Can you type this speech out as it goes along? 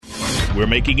We're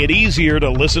making it easier to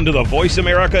listen to the Voice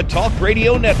America Talk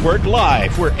Radio Network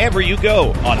live wherever you go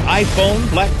on iPhone,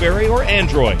 BlackBerry, or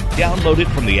Android. Download it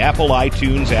from the Apple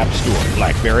iTunes App Store,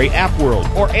 BlackBerry App World,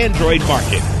 or Android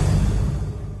Market.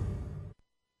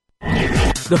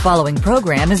 The following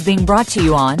program is being brought to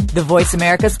you on the Voice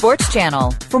America Sports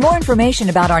Channel. For more information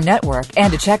about our network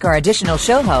and to check our additional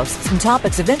show hosts and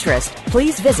topics of interest,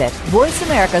 please visit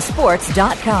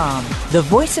voiceamericasports.com. The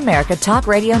Voice America Talk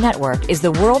Radio Network is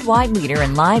the worldwide leader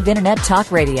in live Internet talk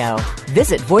radio.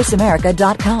 Visit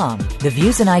voiceamerica.com. The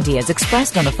views and ideas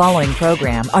expressed on the following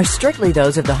program are strictly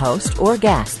those of the host or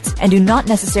guests and do not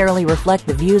necessarily reflect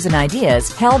the views and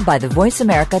ideas held by the Voice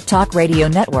America Talk Radio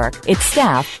Network, its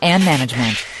staff, and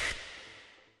management.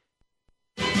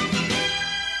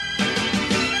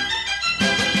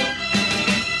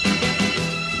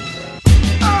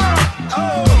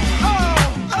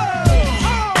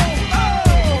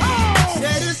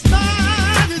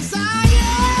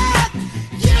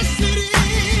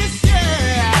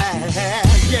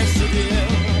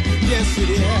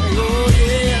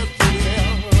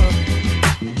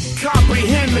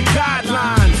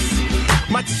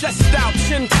 Chest out,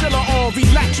 chinchilla on,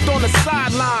 relaxed on the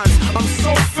sidelines. I'm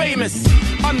so famous,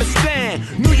 understand.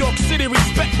 New York City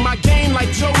respect my game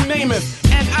like Joe Namath.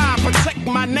 And I protect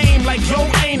my name like Joe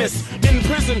Anus. In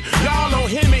prison, y'all don't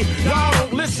hear me, y'all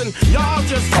don't listen. Y'all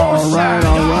just all right.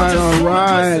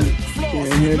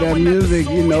 You hear that music,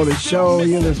 you know the show.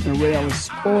 You're listening to Ellis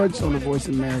Sports on the Voice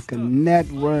America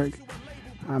Network.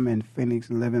 I'm in Phoenix,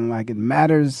 living like it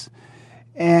matters.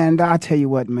 And I'll tell you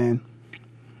what, man.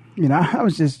 You know, I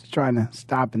was just trying to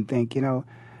stop and think, how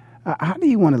do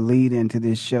you want to lead into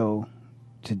this show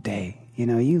today? You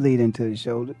know, you lead into the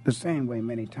show the same way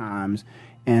many times.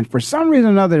 And for some reason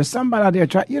or another, there's somebody out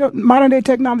there modern day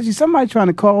technology, somebody trying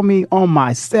to call me on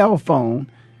my cell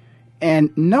phone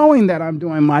and knowing that I'm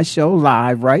doing my show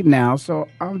live right now. So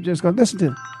I'm just going to listen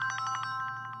to it.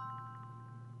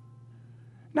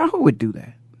 Now, who would do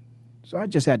that? So I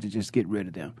just had to just get rid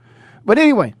of them. But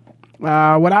anyway.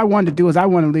 What I wanted to do is I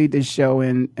want to lead this show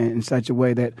in such a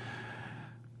way that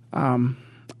I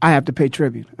have to pay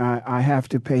tribute. I have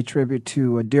to pay tribute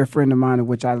to a dear friend of mine, of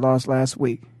which I lost last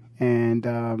week. And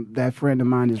that friend of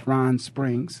mine is Ron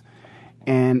Springs.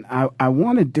 And I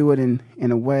want to do it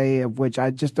in a way of which I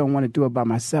just don't want to do it by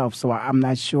myself. So I'm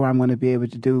not sure I'm going to be able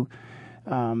to do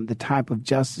the type of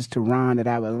justice to Ron that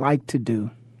I would like to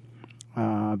do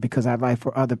because I'd like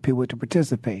for other people to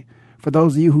participate. For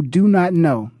those of you who do not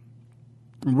know,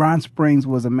 Ron Springs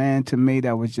was a man to me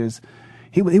that was just,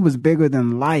 he was bigger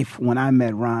than life when I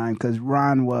met Ron, because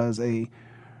Ron was a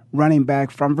running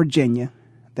back from Virginia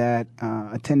that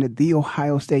attended The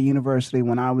Ohio State University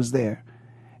when I was there.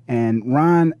 And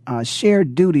Ron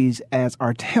shared duties as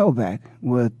our tailback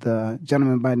with a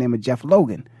gentleman by the name of Jeff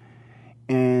Logan.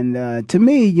 And to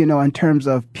me, in terms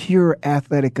of pure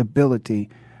athletic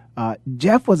ability,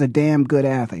 Jeff was a damn good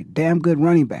athlete, damn good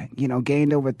running back.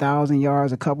 Gained over 1,000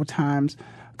 yards a couple times,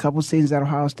 a couple seasons at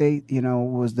Ohio State.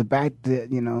 Was the back that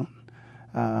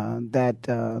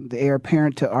the heir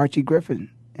apparent to Archie Griffin.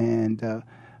 And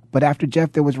but after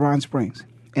Jeff, there was Ron Springs,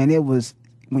 and it was,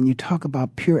 when you talk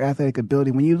about pure athletic ability,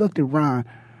 when you looked at Ron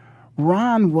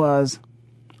was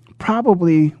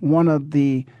probably one of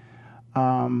the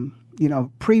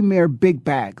premier big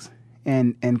backs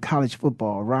in college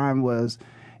football. Ron was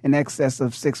in excess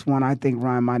of 6'1". I think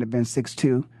Ron might have been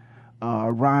 6'2".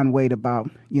 Ron weighed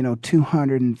about,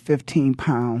 215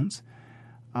 pounds.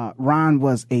 Ron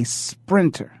was a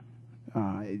sprinter.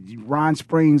 Ron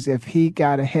Springs, if he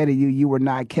got ahead of you, you were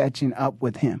not catching up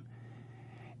with him.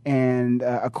 And,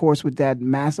 of course, with that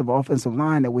massive offensive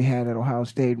line that we had at Ohio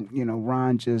State,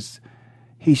 Ron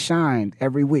he shined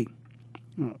every week.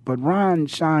 But Ron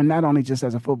shined not only just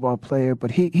as a football player,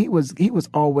 but he was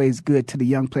always good to the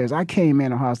young players. I came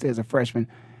in Ohio State as a freshman,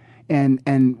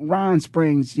 and Ron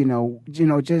Springs,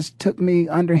 just took me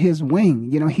under his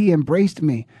wing. He embraced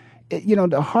me.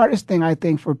 The hardest thing I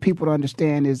think for people to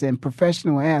understand is in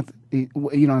professional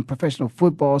in professional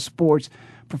football, sports,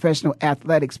 professional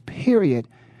athletics, period,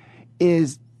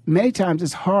 is many times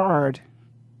it's hard,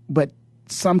 but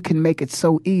some can make it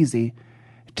so easy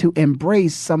to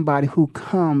embrace somebody who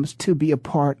comes to be a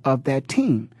part of that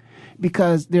team,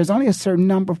 because there's only a certain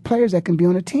number of players that can be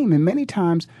on a team. And many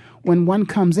times when one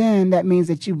comes in, that means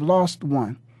that you've lost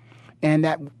one and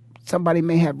that somebody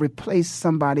may have replaced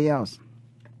somebody else.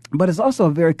 But it's also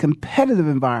a very competitive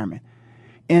environment.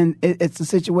 And it's a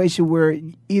situation where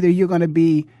either you're going to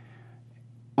be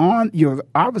you're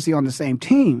obviously on the same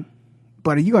team,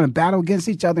 but are you going to battle against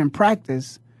each other in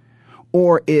practice?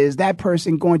 Or is that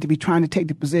person going to be trying to take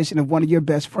the position of one of your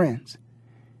best friends?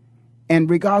 And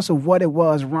regardless of what it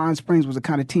was, Ron Springs was the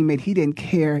kind of teammate, he didn't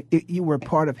care if you were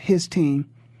part of his team.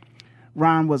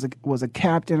 Ron was a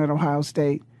captain at Ohio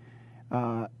State,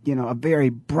 a very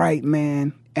bright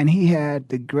man, and he had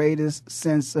the greatest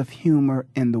sense of humor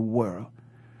in the world.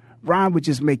 Ron would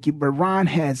just make you, but Ron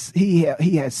he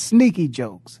had sneaky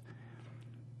jokes.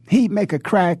 He'd make a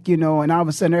crack, and all of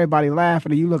a sudden everybody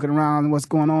laughing, and you looking around and what's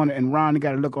going on, and Ron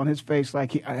got a look on his face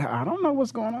like I don't know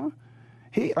what's going on.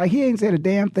 He ain't said a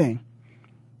damn thing.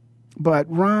 But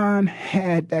Ron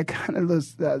had that kind of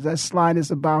that slyness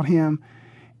about him,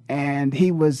 and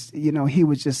he was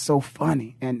just so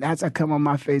funny. And as I come on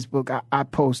my Facebook, I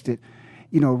posted,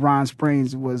 Ron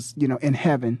Springs was, in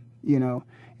heaven,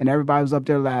 and everybody was up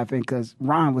there laughing because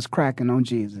Ron was cracking on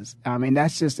Jesus. I mean,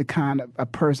 that's just the kind of a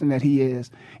person that he is.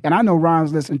 And I know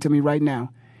Ron's listening to me right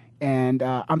now, and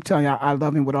I'm telling you, I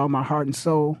love him with all my heart and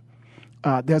soul.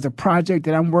 There's a project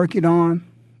that I'm working on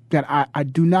that I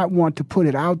do not want to put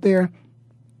it out there,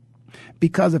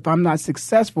 because if I'm not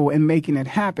successful in making it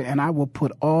happen, and I will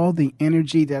put all the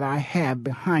energy that I have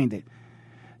behind it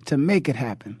to make it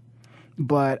happen.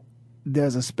 But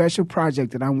there's a special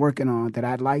project that I'm working on that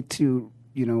I'd like to,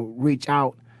 reach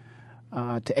out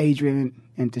to Adrian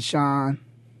and to Sean.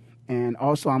 And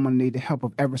also I'm going to need the help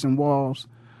of Everson Walls,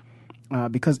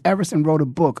 because Everson wrote a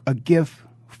book, A Gift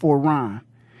for Ron.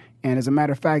 And as a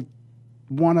matter of fact,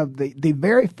 one of the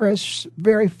very first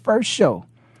show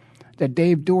that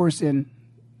Dave Dorson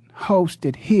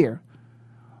hosted here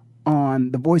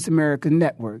on the Voice America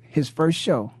Network, his first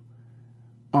show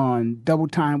on Double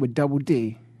Time with Double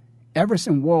D,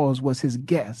 Everson Walls was his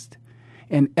guest.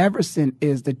 And Everson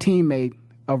is the teammate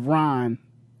of Ron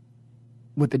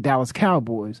with the Dallas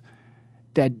Cowboys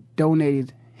that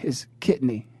donated his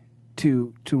kidney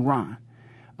to Ron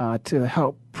to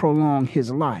help prolong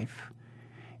his life.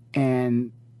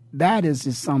 And that is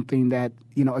just something that,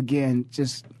 again,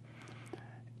 just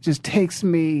takes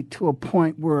me to a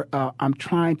point where I'm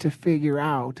trying to figure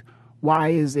out why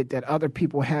is it that other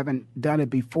people haven't done it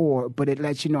before, but it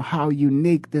lets you know how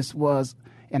unique this was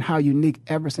and how unique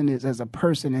Everson is as a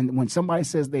person. And when somebody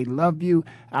says they love you,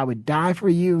 I would die for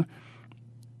you,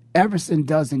 Everson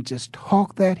doesn't just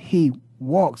talk that, he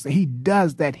walks. He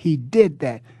does that, he did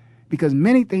that, because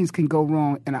many things can go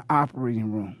wrong in an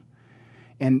operating room.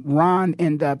 And Ron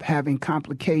ended up having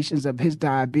complications of his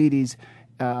diabetes,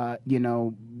 that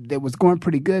was going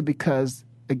pretty good because,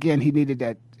 again, he needed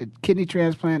that kidney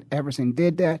transplant. Everson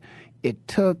did that.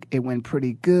 It went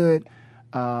pretty good.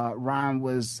 Ron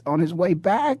was on his way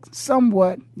back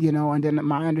somewhat, and then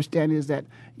my understanding is that,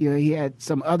 he had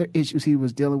some other issues he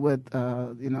was dealing with,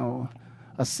 a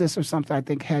cyst or something I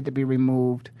think had to be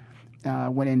removed,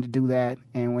 went in to do that.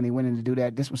 And when he went in to do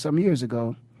that, this was some years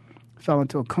ago, fell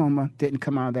into a coma, didn't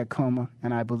come out of that coma,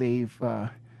 and I believe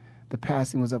the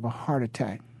passing was of a heart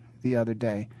attack the other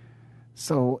day.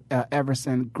 So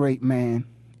Everson, great man.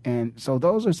 And so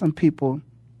those are some people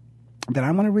that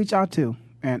I want to reach out to.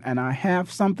 And I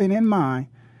have something in mind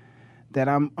that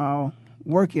I'm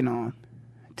working on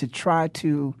to try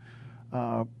to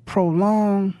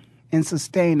prolong and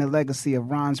sustain the legacy of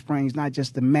Ron Springs, not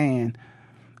just the man,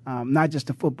 not just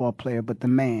the football player, but the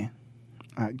man.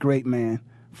 Great man.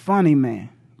 Funny man,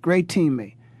 great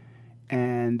teammate.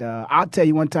 And I'll tell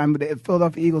you one time, the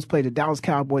Philadelphia Eagles played the Dallas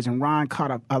Cowboys, and Ron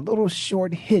caught a little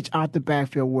short hitch out the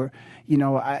backfield where,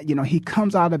 he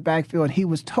comes out of the backfield, and he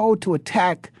was told to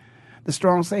attack the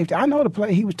strong safety. I know the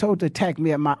play. He was told to attack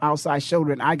me at my outside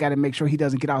shoulder, and I got to make sure he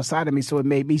doesn't get outside of me, so it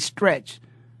made me stretch.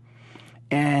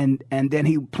 And then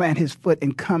he plant his foot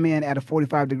and come in at a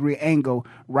 45-degree angle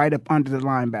right up under the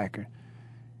linebacker.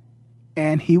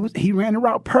 And he ran the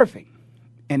route perfect.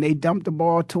 And they dumped the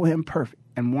ball to him perfect.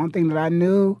 And one thing that I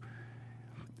knew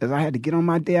is I had to get on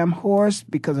my damn horse,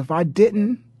 because if I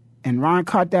didn't, and Ron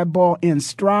caught that ball in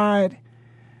stride,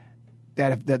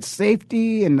 that if the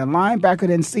safety and the linebacker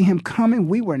didn't see him coming,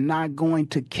 we were not going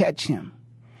to catch him.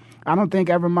 I don't think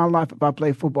ever in my life, if I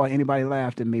played football, anybody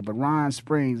laughed at me. But Ron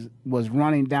Springs was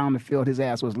running down the field. His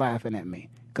ass was laughing at me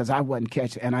because I wasn't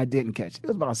catching, and I didn't catch it. It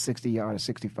was about a 60-yarder,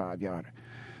 65-yarder.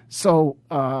 So,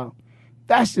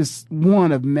 that's just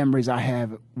one of memories I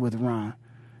have with Ron.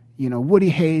 Woody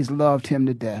Hayes loved him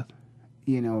to death.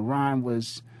 Ron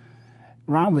was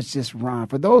just Ron.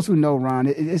 For those who know Ron,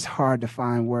 it's hard to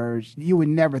find words. You would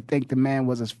never think the man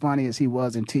was as funny as he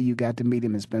was until you got to meet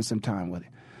him and spend some time with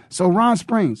him. So Ron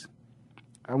Springs,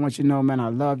 I want you to know, man, I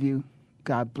love you.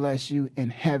 God bless you in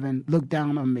heaven. Look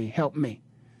down on me. Help me.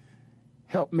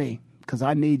 Help me, because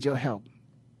I need your help.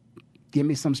 Give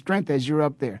me some strength as you're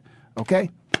up there. Okay?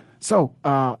 So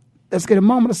let's get a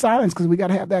moment of silence, because we got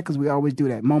to have that, because we always do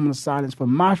that. Moment of silence for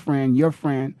my friend, your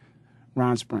friend,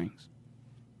 Ron Springs.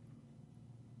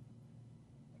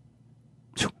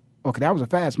 Okay, that was a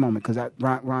fast moment because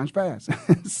Ron's fast.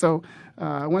 So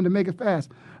I wanted to make it fast.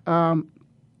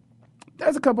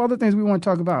 There's a couple other things we want to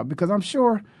talk about because I'm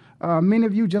sure many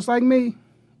of you, just like me,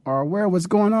 are aware of what's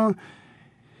going on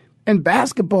in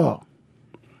basketball.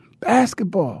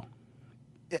 Basketball.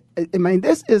 I mean,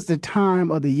 this is the time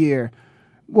of the year.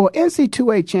 Well,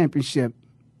 NCAA championship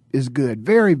is good,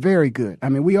 very, very good. I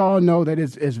mean, we all know that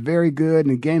it's very good,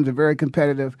 and the games are very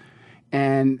competitive.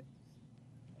 And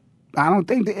I don't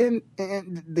think the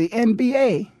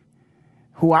NBA,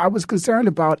 who I was concerned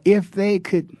about, if they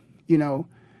could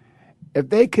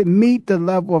meet the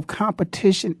level of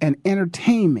competition and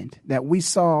entertainment that we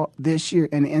saw this year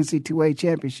in the NCAA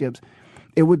championships,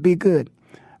 it would be good.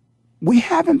 We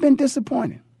haven't been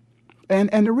disappointed.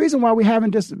 And the reason why we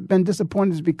haven't been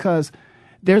disappointed is because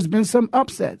there's been some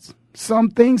upsets. Some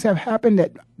things have happened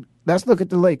that, let's look at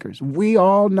the Lakers. We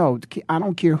all know, I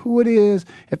don't care who it is,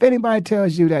 if anybody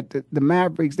tells you that the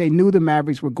Mavericks, they knew the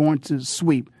Mavericks were going to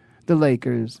sweep the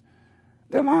Lakers,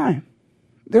 they're lying.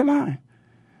 They're lying.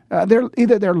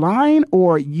 They're lying,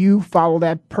 or you follow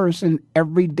that person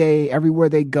every day, everywhere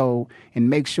they go, and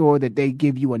make sure that they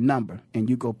give you a number and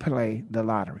you go play the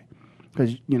lottery.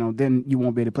 Because, then you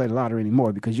won't be able to play the lottery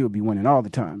anymore because you'll be winning all the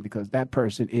time because that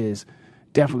person is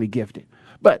definitely gifted.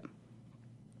 But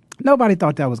nobody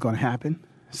thought that was going to happen.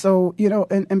 So,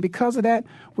 and because of that,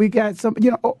 we got some,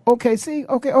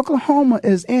 Oklahoma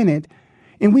is in it.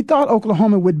 And we thought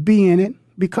Oklahoma would be in it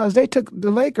because they took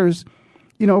the Lakers,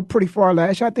 pretty far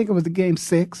last year. I think it was the game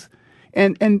 6.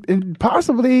 And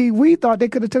possibly we thought they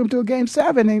could have took them to a game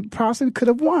 7 and possibly could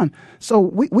have won. So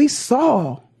we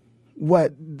saw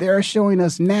what they're showing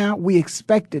us now. We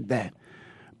expected that.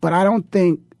 But I don't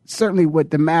think certainly what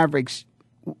the Mavericks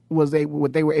what they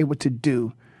were able to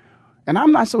do. And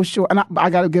I'm not so sure. And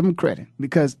I got to give them credit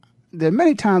because there are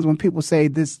many times when people say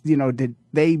this, did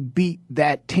they beat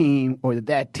that team or did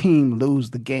that team lose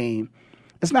the game?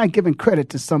 It's not giving credit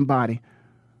to somebody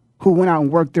who went out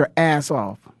and worked their ass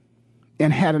off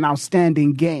and had an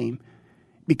outstanding game.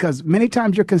 Because many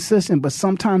times you're consistent, but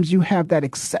sometimes you have that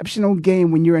exceptional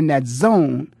game when you're in that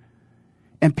zone,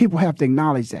 and people have to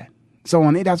acknowledge that. So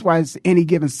that's why it's any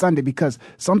given Sunday, because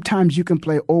sometimes you can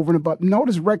play over and above.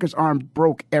 Notice records aren't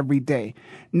broke every day.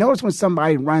 Notice when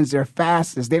somebody runs their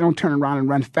fastest, they don't turn around and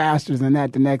run faster than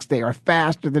that the next day, or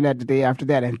faster than that the day after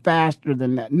that, and faster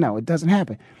than that. No, it doesn't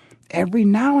happen. Every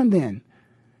now and then,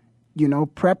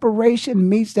 preparation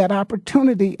meets that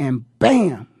opportunity, and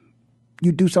bam,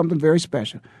 you do something very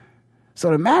special. So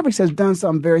the Mavericks has done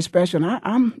something very special.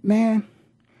 And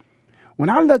when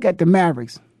I look at the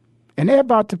Mavericks, and they're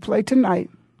about to play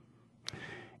tonight,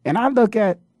 and I look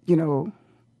at,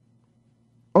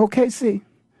 OKC,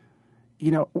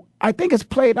 I think it's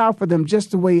played out for them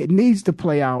just the way it needs to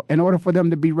play out in order for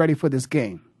them to be ready for this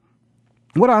game.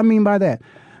 What do I mean by that?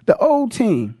 The old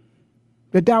team,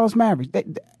 the Dallas Mavericks,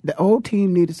 the old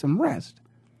team needed some rest.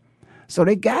 So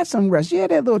they got some rest. Yeah,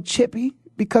 they're a little chippy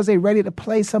because they're ready to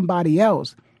play somebody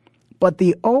else. But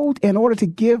the old, in order to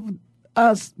give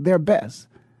us their best,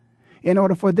 in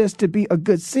order for this to be a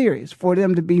good series, for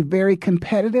them to be very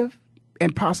competitive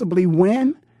and possibly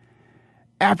win,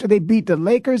 after they beat the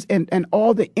Lakers and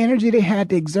all the energy they had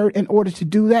to exert in order to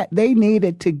do that, they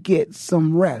needed to get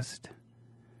some rest.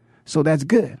 So that's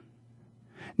good.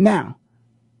 Now,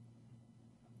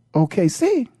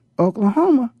 OKC,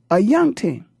 Oklahoma, a young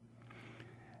team.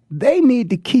 They need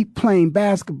to keep playing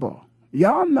basketball.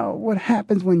 Y'all know what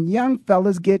happens when young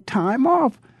fellas get time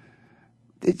off.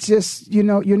 It's just, you're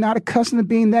not accustomed to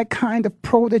being that kind of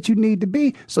pro that you need to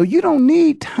be. So you don't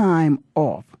need time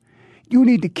off. You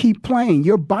need to keep playing.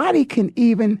 Your body can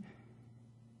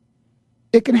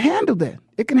it can handle that.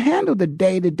 It can handle the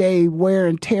day-to-day wear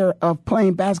and tear of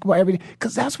playing basketball every day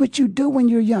because that's what you do when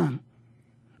you're young.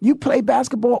 You play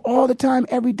basketball all the time,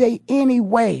 every day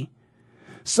anyway.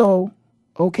 So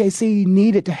OKC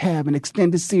needed to have an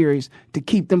extended series to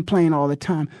keep them playing all the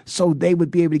time so they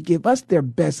would be able to give us their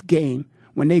best game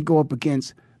when they go up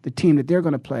against the team that they're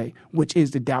going to play, which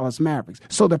is the Dallas Mavericks.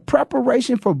 So the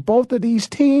preparation for both of these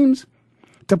teams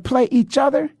to play each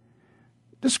other,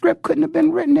 the script couldn't have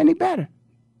been written any better.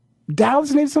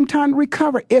 Dallas needed some time to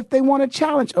recover if they want to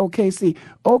challenge OKC.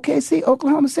 OKC,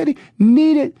 Oklahoma City,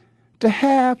 needed to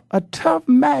have a tough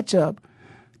matchup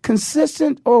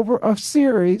consistent over a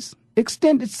series,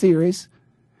 extended series,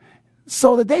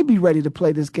 so that they'd be ready to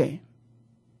play this game.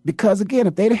 Because, again,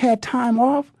 if they'd had time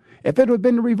off, if it would have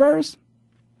been the reverse,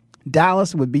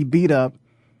 Dallas would be beat up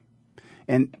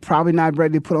and probably not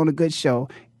ready to put on a good show.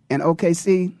 And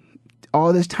OKC,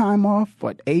 all this time off,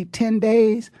 8-10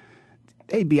 days,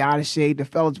 they'd be out of shape. The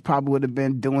fellas probably would have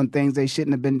been doing things they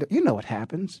shouldn't have been doing. You know what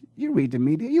happens. You read the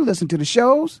media. You listen to the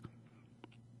shows.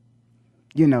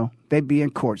 You know, they'd be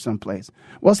in court someplace.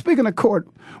 Well, speaking of court,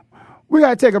 we got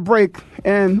to take a break,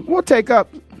 and we'll take up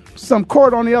some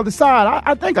court on the other side.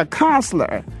 I think a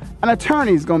counselor, an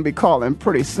attorney is going to be calling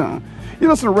pretty soon. You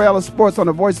listen to Ellis Sports on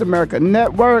the Voice America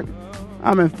Network.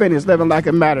 I'm in Phoenix, living like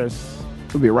it matters.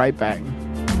 We'll be right back.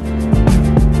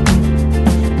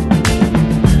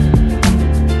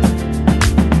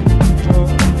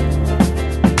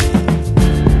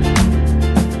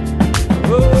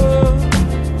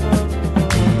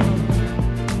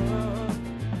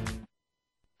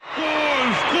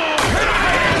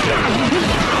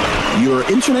 Your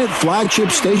internet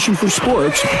flagship station for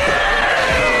sports.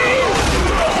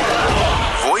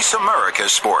 Voice America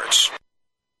Sports.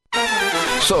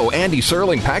 So Andy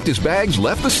Serling packed his bags,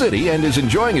 left the city, and is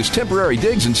enjoying his temporary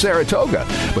digs in Saratoga.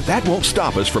 But that won't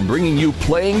stop us from bringing you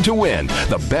Playing to Win,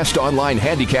 the best online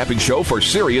handicapping show for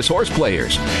serious horse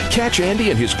players. Catch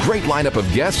Andy and his great lineup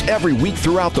of guests every week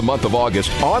throughout the month of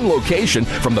August on location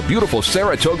from the beautiful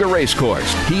Saratoga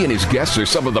Racecourse. He and his guests are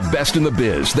some of the best in the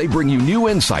biz. They bring you new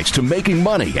insights to making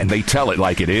money, and they tell it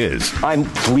like it is. I'm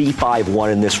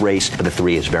 3-5-1 in this race, but the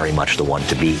 3 is very much the one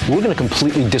to beat. We're going to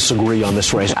completely disagree on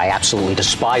this race. I absolutely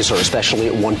despise her, especially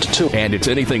at 1-2. And it's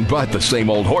anything but the same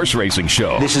old horse racing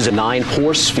show. This is a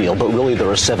 9-horse field, but really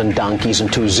there are 7 donkeys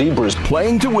and 2 zebras.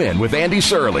 Playing to Win with Andy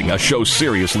Serling, a show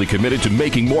seriously committed to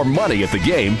making more money at the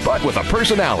game, but with a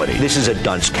personality. This is a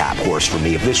dunce cap horse for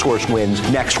me. If this horse wins,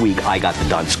 next week I got the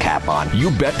dunce cap on.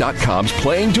 YouBet.com's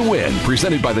Playing to Win,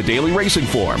 presented by the Daily Racing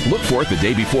Form. Look for it the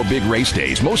day before big race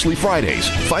days, mostly Fridays.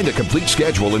 Find a complete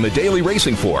schedule in the Daily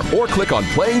Racing Form or click on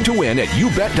Playing to Win at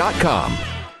YouBet.com.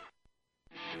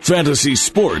 Fantasy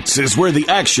sports is where the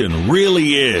action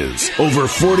really is. Over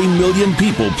 40 million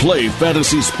people play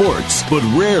fantasy sports, but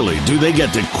rarely do they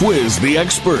get to quiz the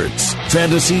experts.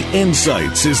 Fantasy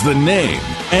Insights is the name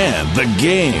and the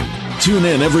game. Tune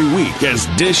in every week as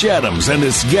Dish Adams and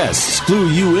his guests clue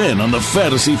you in on the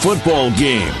fantasy football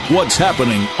game, what's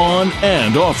happening on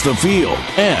and off the field,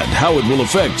 and how it will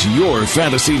affect your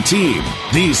fantasy team.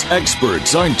 These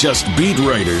experts aren't just beat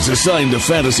writers assigned to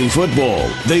fantasy football.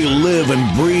 They live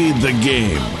and breathe the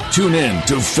game. Tune in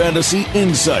to Fantasy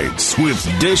Insights with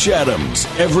Dish Adams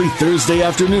every Thursday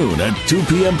afternoon at 2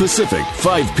 p.m. Pacific,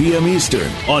 5 p.m.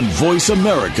 Eastern on Voice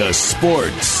America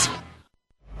Sports.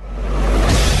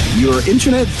 Your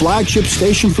internet flagship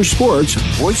station for sports,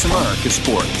 Voice America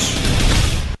Sports.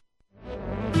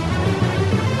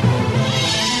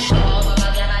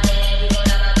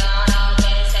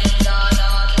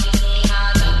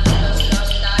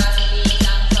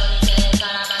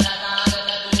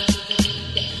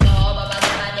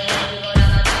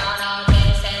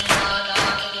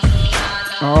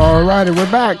 All righty,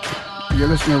 we're back. You're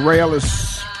listening to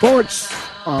Ellis Sports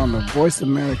on the Voice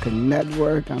America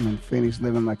Network. I'm in Phoenix,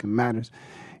 living like it matters.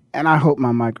 And I hope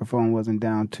my microphone wasn't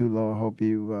down too low. I hope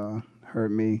you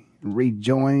heard me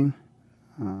rejoin.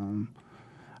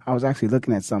 I was actually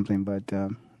looking at something, but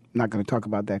not going to talk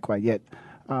about that quite yet.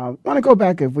 Want to go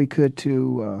back, if we could,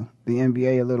 to the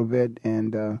NBA a little bit.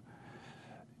 And,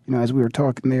 as we were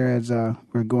talking there, as we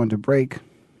were going to break,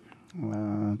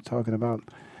 talking about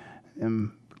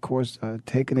them, of course,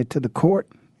 taking it to the court.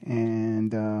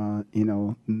 And,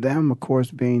 them, of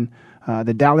course, being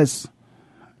the Dallas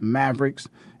Mavericks.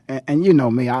 And you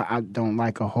know me, I don't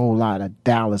like a whole lot of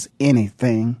Dallas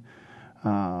anything.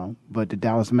 But the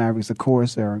Dallas Mavericks, of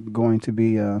course, are going to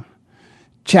be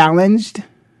challenged.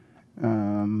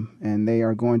 And they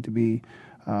are going to be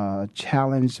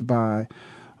challenged by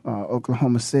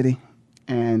Oklahoma City.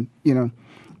 And,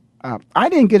 I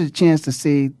didn't get a chance to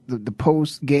see the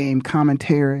post-game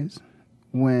commentaries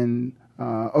when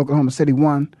Oklahoma City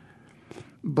won.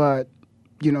 But,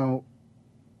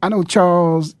 I know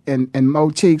Charles and Mo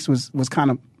Cheeks was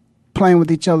kind of playing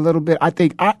with each other a little bit.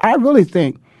 I really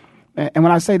think, and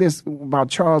when I say this about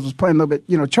Charles was playing a little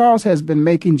bit, Charles has been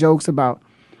making jokes about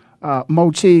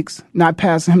Mo Cheeks not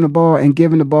passing him the ball and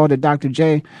giving the ball to Dr.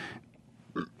 J.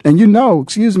 And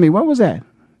excuse me, what was that?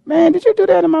 Man, did you do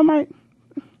that in my mic?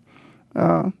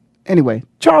 Anyway,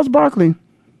 Charles Barkley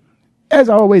has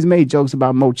always made jokes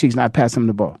about Mo Cheeks not passing him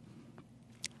the ball.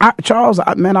 Charles,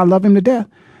 I love him to death.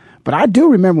 But I do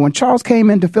remember when Charles came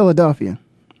into Philadelphia,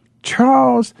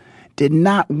 Charles did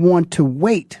not want to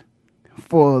wait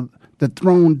for the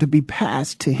throne to be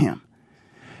passed to him.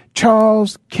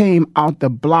 Charles came out the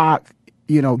block,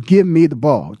 give me the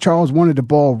ball. Charles wanted the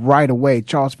ball right away.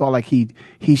 Charles felt like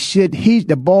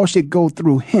the ball should go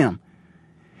through him.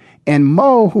 And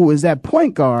Mo, who is that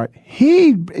point guard,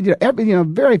 he,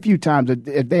 very few times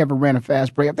if they ever ran a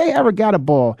fast break, if they ever got a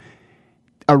ball,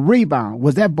 a rebound,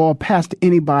 was that ball passed to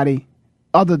anybody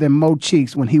other than Mo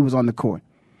Cheeks when he was on the court.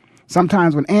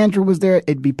 Sometimes when Andrew was there,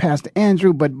 it'd be passed to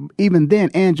Andrew, but even then,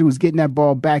 Andrew was getting that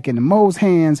ball back into Mo's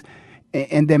hands,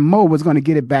 and then Mo was going to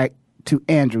get it back to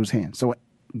Andrew's hands. So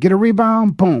get a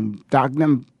rebound, boom. Doc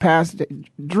them pass it to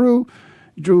Drew.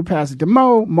 Drew passes it to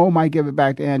Mo. Mo might give it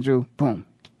back to Andrew. Boom.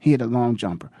 He hit a long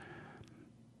jumper.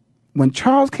 When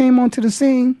Charles came onto the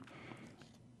scene,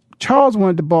 Charles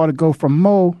wanted the ball to go from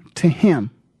Mo to him,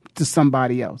 to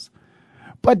somebody else.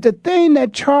 But the thing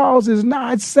that Charles is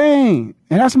not saying,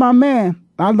 and that's my man,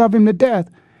 I love him to death,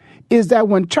 is that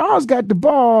when Charles got the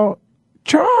ball,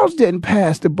 Charles didn't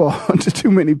pass the ball to too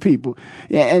many people.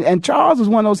 And Charles was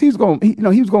one of those, he was going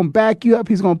to back you up,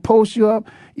 he's going to post you up.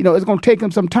 It's going to take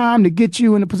him some time to get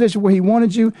you in the position where he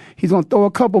wanted you. He's going to throw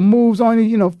a couple moves on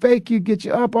you, fake you, get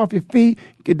you up off your feet,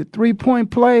 get the 3-point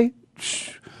play,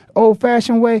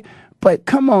 old-fashioned way. But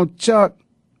come on, Chuck,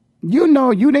 you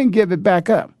didn't give it back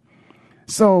up.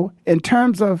 So in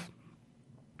terms of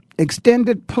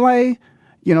extended play,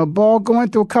 ball going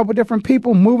through a couple different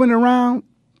people, moving around,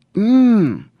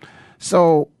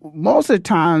 So most of the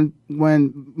time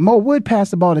when Mo would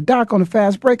pass the ball to Doc on a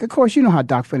fast break, of course, you know how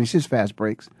Doc finishes fast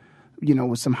breaks,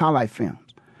 with some highlight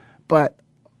films. But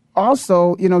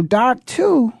also, Doc,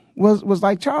 too, was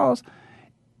like Charles.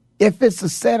 If it's a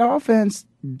set offense,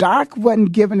 Doc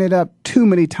wasn't giving it up too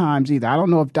many times either. I don't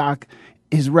know if Doc,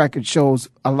 his record shows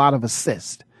a lot of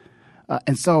assists.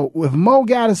 And so if Mo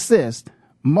got assist,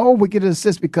 Mo would get an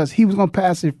assist because he was going to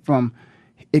pass it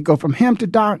go from him to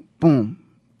Doc, boom,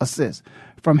 assist.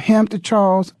 From him to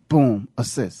Charles, boom,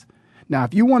 assist. Now,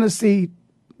 if you want to see,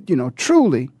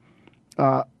 truly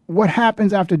what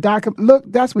happens after Doc, look,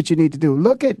 that's what you need to do.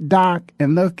 Look at Doc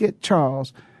and look at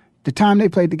Charles, the time they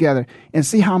played together, and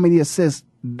see how many assists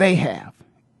they have.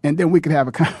 And then we could have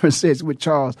a conversation with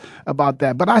Charles about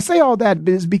that. But I say all that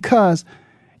is because,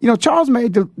 Charles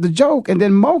made the joke, and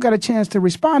then Mo got a chance to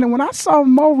respond. And when I saw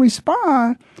Mo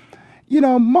respond,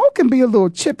 Mo can be a little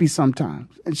chippy sometimes.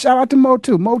 And shout out to Mo,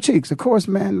 too. Mo Cheeks, of course,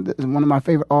 man, is one of my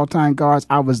favorite all-time guards.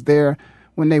 I was there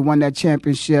when they won that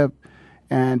championship.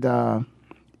 And, I'm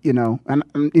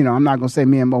not going to say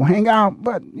me and Mo hang out,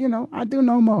 but, I do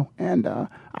know Mo. And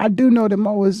I do know that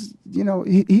Mo is,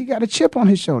 he got a chip on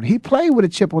his shoulder. He played with a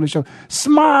chip on his shoulder,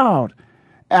 smiled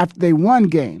after they won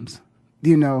games,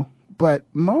 but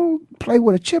Mo played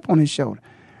with a chip on his shoulder.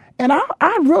 And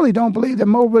I really don't believe that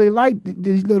Mo really liked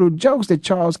these little jokes that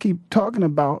Charles keep talking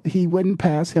about. He wouldn't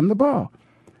pass him the ball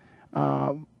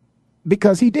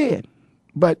because he did.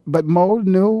 But Mo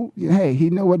knew,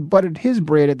 he knew what buttered his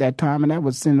bread at that time, and that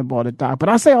was sending the ball to Doc. But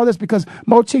I say all this because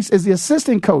Mo Cheeks is the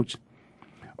assistant coach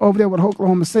over there with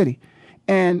Oklahoma City.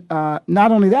 And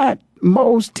not only that,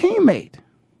 Mo's teammate,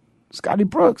 Scotty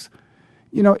Brooks,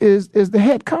 is the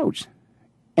head coach.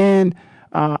 And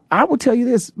I will tell you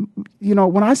this,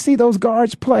 when I see those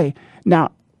guards play,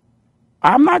 now,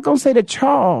 I'm not going to say that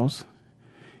Charles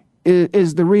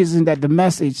is the reason that the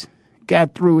message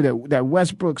got through that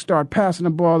Westbrook started passing the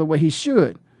ball the way he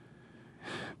should.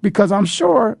 Because I'm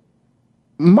sure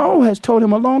Mo has told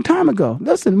him a long time ago,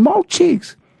 listen, Mo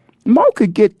Cheeks, Mo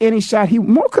could get any shot.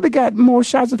 Mo could have got more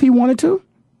shots if he wanted to.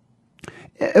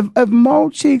 If Mo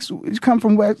Cheeks come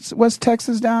from West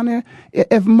Texas down there,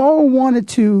 if Mo wanted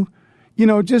to,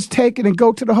 just take it and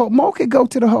go to the hole, Mo could go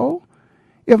to the hole.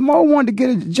 If Mo wanted to get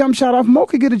a jump shot off, Mo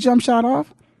could get a jump shot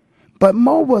off. But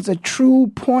Mo was a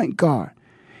true point guard.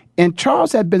 And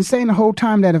Charles had been saying the whole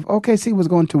time that if OKC was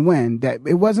going to win, that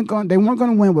they weren't going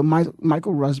to win with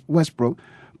Michael Westbrook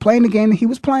playing the game that he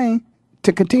was playing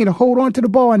to continue to hold on to the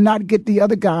ball and not get the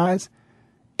other guys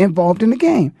involved in the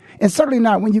game. And certainly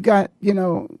not when you got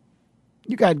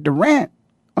Durant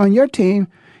on your team,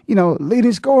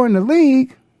 leading scorer in the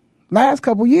league last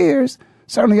couple years,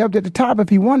 certainly up at the top if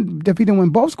he didn't win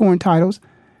both scoring titles,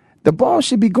 the ball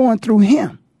should be going through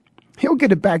him. He'll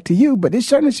get it back to you, but it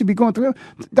certainly should be going through him.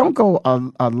 Don't go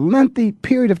a lengthy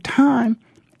period of time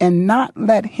and not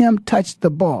let him touch the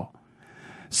ball.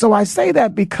 So I say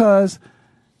that because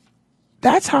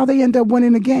that's how they end up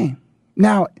winning the game.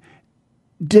 Now,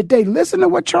 did they listen to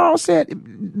what Charles said?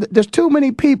 There's too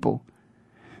many people,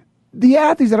 the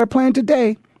athletes that are playing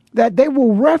today, that they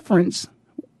will reference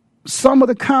some of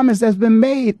the comments that's been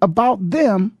made about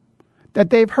them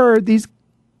that they've heard these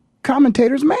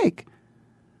commentators make.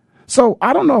 So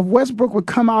I don't know if Westbrook would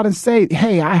come out and say,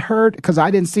 hey, I heard, because I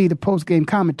didn't see the post-game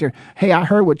commentary, hey, I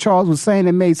heard what Charles was saying,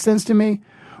 it made sense to me,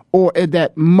 or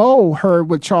that Mo heard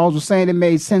what Charles was saying, it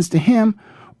made sense to him,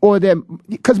 or that,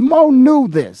 because Mo knew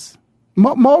this.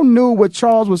 Mo knew what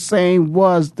Charles was saying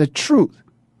was the truth.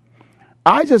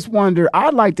 I just wonder,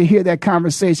 I'd like to hear that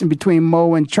conversation between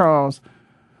Mo and Charles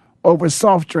over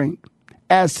soft drink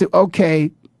as to,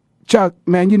 okay, Chuck,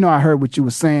 man, you know I heard what you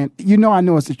were saying. You know I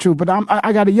know it's the truth, but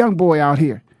I got a young boy out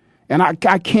here, and I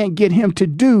can't get him to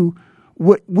do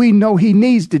what we know he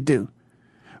needs to do.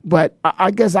 But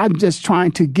I guess I'm just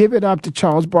trying to give it up to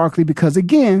Charles Barkley because,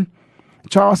 again,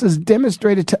 Charles has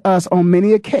demonstrated to us on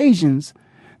many occasions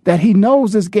that he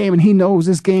knows this game, and he knows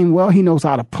this game well. He knows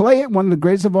how to play it, one of the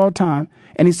greatest of all time,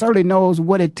 and he certainly knows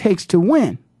what it takes to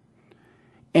win.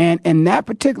 And in that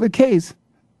particular case,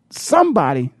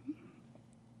 somebody,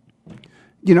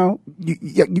 you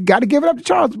got to give it up to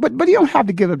Charles. But you don't have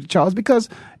to give it up to Charles because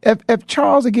if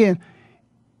Charles, again,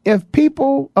 if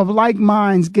people of like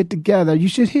minds get together, you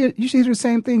should hear the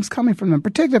same things coming from them,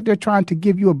 particularly if they're trying to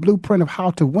give you a blueprint of how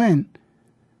to win.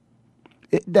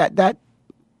 That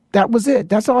was it.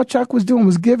 That's all Chuck was doing,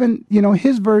 was giving,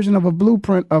 his version of a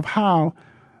blueprint of how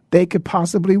they could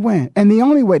possibly win. And the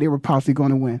only way they were possibly going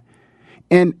to win.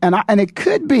 And it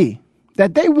could be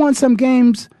that they won some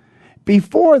games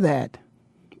before that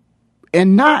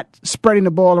and not spreading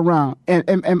the ball around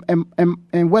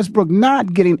and Westbrook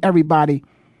not getting everybody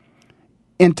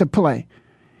into play.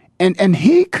 And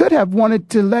he could have wanted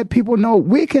to let people know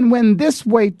we can win this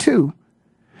way too.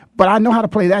 But I know how to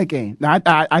play that game.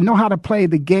 I know how to play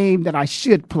the game that I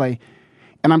should play,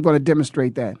 and I'm going to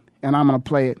demonstrate that, and I'm going to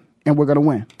play it, and we're going to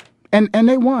win. And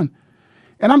they won.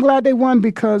 And I'm glad they won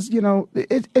because,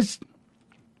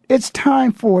 it's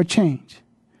time for a change.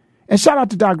 And shout out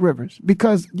to Doc Rivers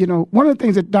because, one of the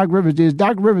things that Doc Rivers did is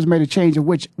Doc Rivers made a change of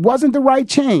which wasn't the right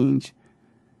change.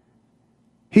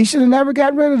 He should have never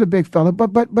got rid of the big fella,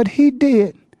 but he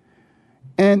did.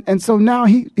 And so now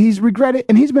he's regretted,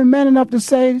 and he's been man enough to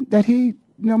say that he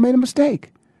made a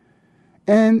mistake.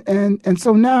 And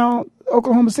so now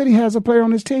Oklahoma City has a player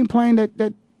on his team playing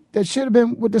that should have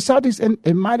been with the Celtics, and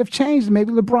it might have changed.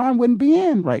 Maybe LeBron wouldn't be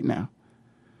in right now.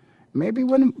 Maybe it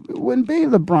wouldn't be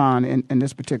LeBron in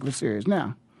this particular series.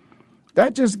 Now,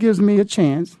 that just gives me a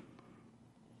chance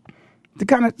to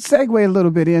kind of segue a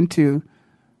little bit into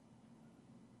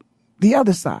the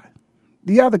other side,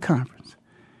 the other conference.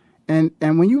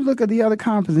 And when you look at the other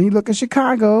conference, and you look at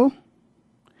Chicago,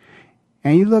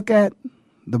 and you look at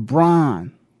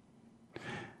LeBron,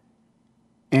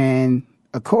 and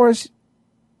of course,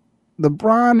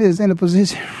 LeBron is in a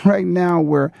position right now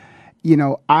where,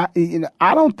 I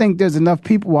don't think there's enough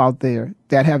people out there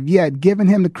that have yet given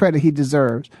him the credit he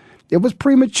deserves. It was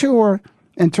premature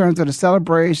in terms of the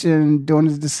celebration, doing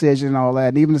his decision and all that,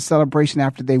 and even the celebration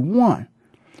after they won.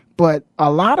 But a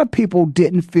lot of people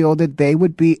didn't feel that they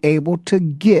would be able to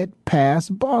get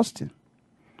past Boston.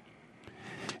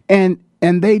 And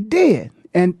they did.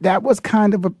 And that was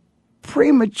kind of a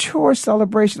premature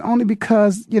celebration only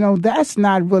because, that's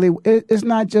not really, it's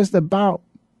not just about,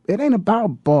 it ain't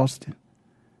about Boston.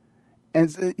 And,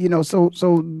 so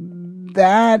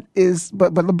that is,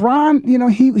 but LeBron,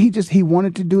 he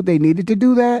wanted to do, they needed to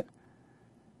do that.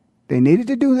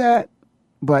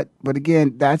 But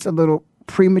again, that's a little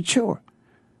premature.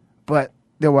 But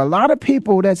there were a lot of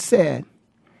people that said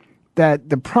that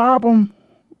the problem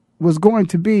was going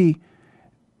to be,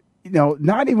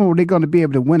 not even were they going to be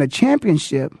able to win a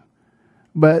championship,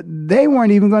 but they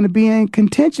weren't even going to be in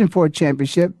contention for a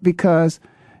championship because,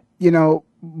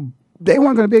 they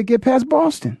weren't going to be able to get past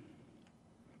Boston.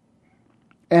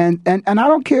 And I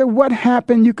don't care what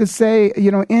happened, you could say,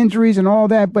 injuries and all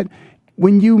that, but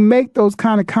when you make those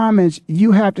kind of comments,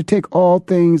 you have to take all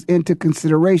things into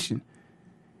consideration.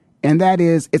 And that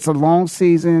is, it's a long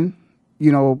season.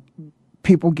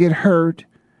 People get hurt.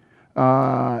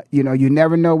 You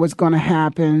never know what's going to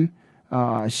happen.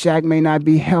 Shaq may not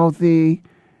be healthy.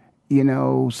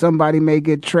 Somebody may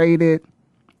get traded.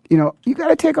 You got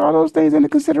to take all those things into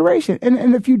consideration.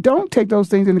 And if you don't take those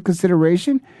things into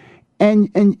consideration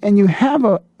and you have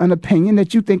an opinion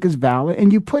that you think is valid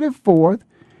and you put it forth,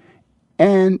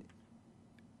 and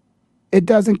it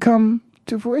doesn't come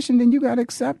to fruition, then you got to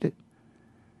accept it.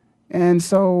 And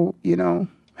so,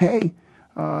 hey,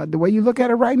 the way you look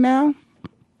at it right now,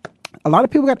 a lot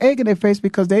of people got egg in their face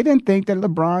because they didn't think that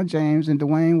LeBron James and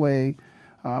Dwayne Wade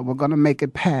were going to make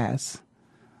it past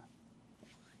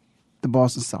the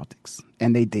Boston Celtics.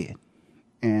 And they did.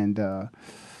 And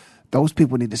those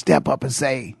people need to step up and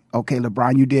say, okay,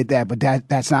 LeBron, you did that, but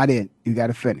that's not it. You got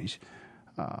to finish.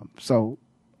 So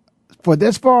for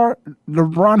this far,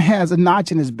 LeBron has a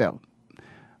notch in his belt.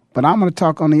 But I'm going to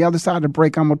talk on the other side of the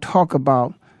break. I'm going to talk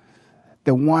about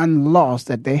the one loss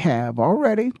that they have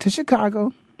already to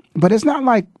Chicago. But it's not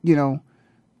like,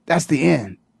 that's the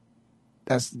end.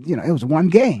 That's, it was one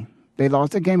game. They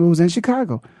lost their game. It was in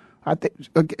Chicago. I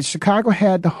think Chicago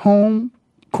had the home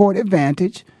court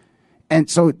advantage, and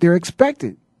so they're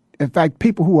expected. In fact,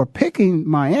 people who are picking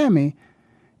Miami,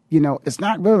 it's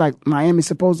not really like Miami's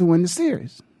supposed to win the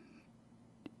series.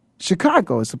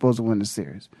 Chicago is supposed to win the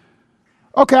series.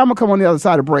 Okay, I'm going to come on the other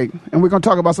side of break, and we're going to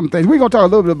talk about some things. We're going to talk a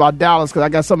little bit about Dallas because I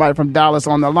got somebody from Dallas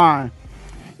on the line.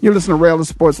 You're listening to Rail to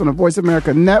Sports on the Voice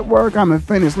America Network. I'm in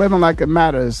Phoenix, living like it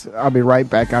matters. I'll be right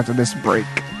back after this break.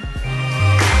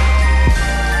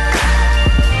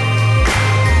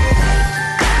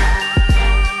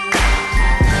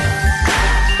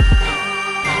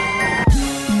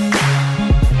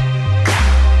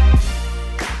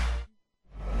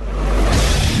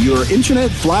 Your internet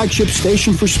flagship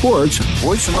station for sports,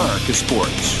 Voice America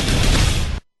Sports.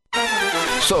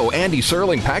 So Andy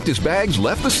Serling packed his bags,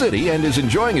 left the city, and is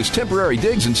enjoying his temporary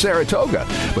digs in Saratoga.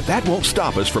 But that won't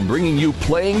stop us from bringing you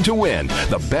Playing to Win,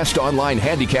 the best online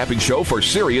handicapping show for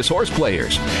serious horse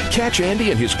players. Catch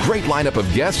Andy and his great lineup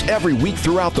of guests every week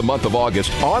throughout the month of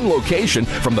August on location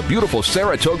from the beautiful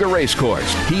Saratoga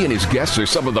Racecourse. He and his guests are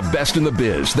some of the best in the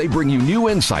biz. They bring you new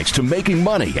insights to making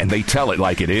money, and they tell it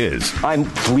like it is. I'm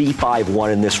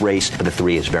 3-5-1 in this race, but the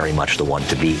 3 is very much the one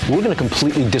to beat. We're going to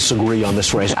completely disagree on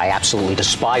this race. I absolutely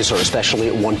despise her, especially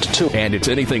at 1-2. And it's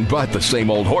anything but the same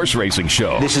old horse racing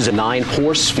show. This is a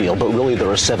 9-horse field, but really there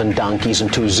are 7 donkeys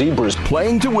and 2 zebras.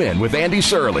 Playing to Win with Andy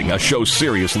Serling, a show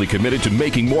seriously committed to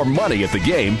making more money at the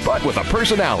game, but with a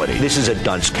personality. This is a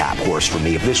dunce cap horse for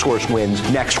me. If this horse wins,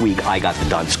 next week I got the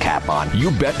dunce cap on.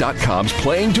 YouBet.com's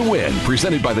Playing to Win,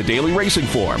 presented by the Daily Racing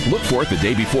Form. Look for it the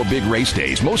day before big race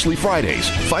days, mostly Fridays.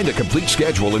 Find a complete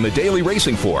schedule in the Daily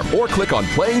Racing Form or click on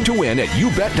Playing to Win at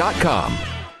YouBet.com.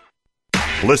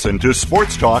 Listen to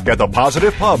Sports Talk at the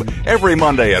Positive Pub every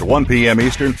Monday at 1 p.m.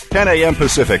 Eastern, 10 a.m.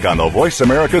 Pacific on the Voice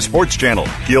America Sports Channel.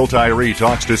 Gil Tyree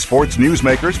talks to sports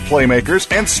newsmakers,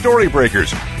 playmakers, and story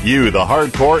breakers. You, the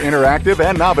hardcore, interactive,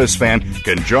 and novice fan,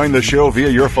 can join the show via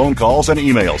your phone calls and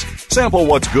emails. Sample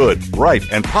what's good, right,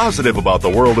 and positive about the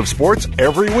world of sports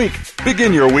every week.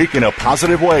 Begin your week in a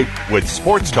positive way with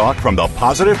Sports Talk from the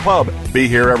Positive Pub. Be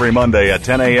here every Monday at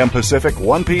 10 a.m. Pacific,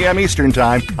 1 p.m. Eastern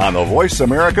Time on the Voice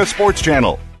America Sports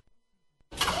Channel.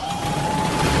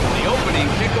 The opening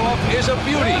kickoff is a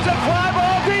beauty. It's a fly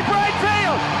ball deep right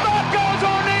field. Back goes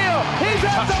O'Neal. He's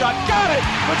at the shot. Got it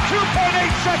with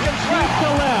 2.8 seconds left. To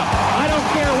left. I don't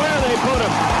care where they put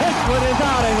him. This one is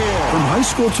out of here. From high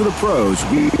school to the pros,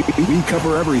 we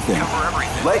cover everything.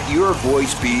 Let your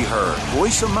voice be heard.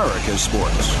 Voice America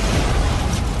Sports.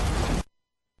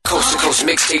 Coast to Coast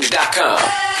Mixtapes.com.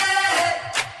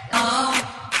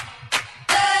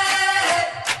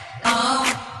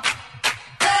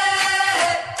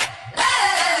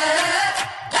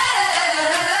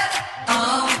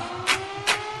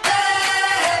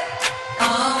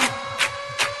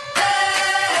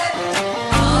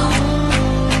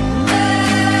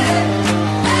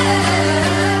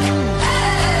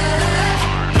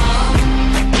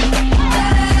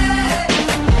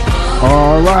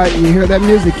 All right, you hear that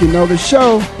music, you know the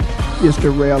show. It's the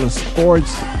Rail of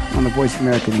Sports on the Voice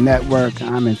America Network.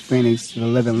 I'm in Phoenix,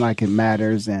 living like it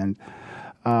matters, and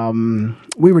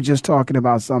we were just talking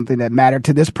about something that mattered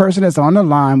to this person that's on the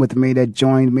line with me that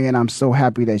joined me, and I'm so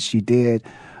happy that she did.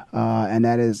 And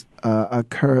that is,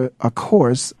 of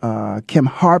course, Kim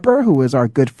Harper, who is our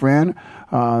good friend.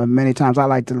 Many times I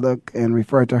like to look and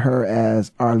refer to her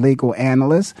as our legal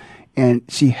analyst, and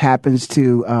she happens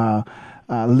to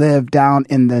live down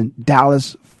in the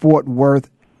Dallas-Fort Worth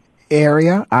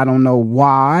area. I don't know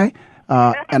why,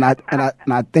 and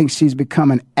I think she's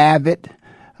become an avid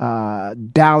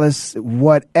Dallas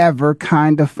whatever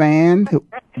kind of fan.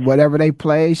 Whatever they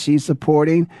play, she's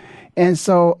supporting. And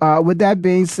so, with that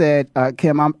being said,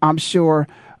 Kim, I'm sure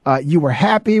you were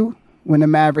happy when the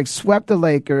Mavericks swept the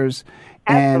Lakers,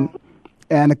 and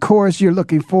of course you're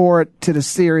looking forward to the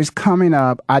series coming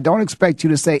up. I don't expect you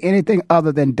to say anything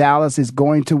other than Dallas is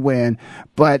going to win,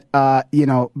 but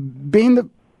being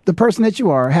the person that you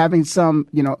are, having some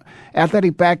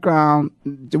athletic background,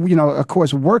 of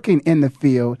course working in the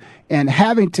field and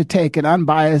having to take an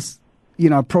unbiased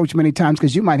approach many times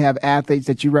because you might have athletes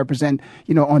that you represent,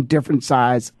 on different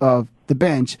sides of the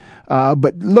bench.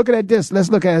 But looking at this, let's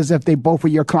look at it as if they both were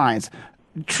your clients.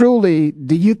 Truly,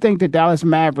 do you think the Dallas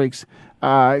Mavericks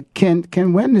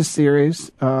can win this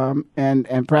series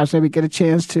and perhaps maybe get a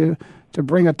chance to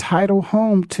bring a title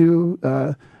home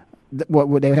to what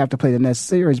would they would have to play the next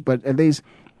series, but at least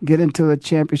get into a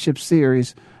championship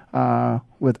series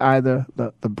with either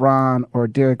LeBron or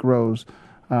Derrick Rose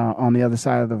on the other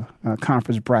side of the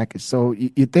conference bracket. So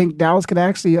you think Dallas could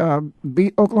actually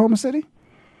beat Oklahoma City?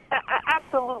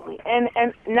 Absolutely. Absolutely.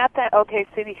 And not that OK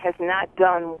City has not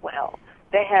done well.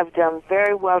 They have done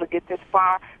very well to get this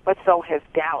far, but so has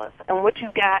Dallas. And what you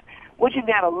got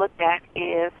to look at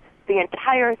is the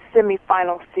entire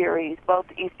semifinal series, both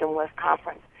East and West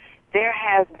Conference. There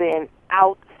has been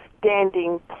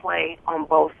outstanding play on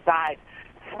both sides.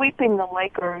 Sweeping the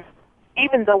Lakers,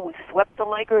 even though we swept the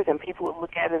Lakers and people would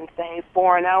look at it and say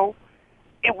 4-0,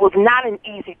 it was not an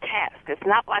easy task. It's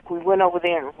not like we went over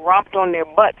there and romped on their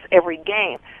butts every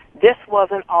game. This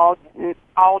wasn't all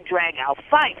drag-out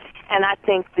fights. And I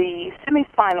think the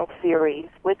semifinal series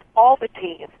with all the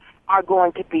teams are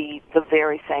going to be the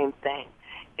very same thing.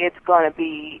 It's going to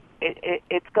be,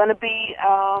 it's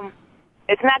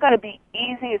not going to be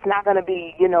easy. It's not going to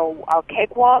be, a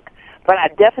cakewalk, but I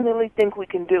definitely think we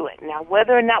can do it. Now,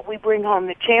 whether or not we bring home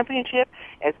the championship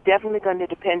is definitely going to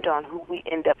depend on who we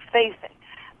end up facing.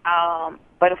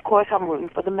 But of course, I'm rooting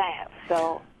for the Mavs.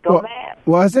 So go Mavs.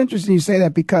 Well, it's interesting you say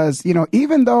that because,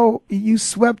 even though you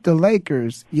swept the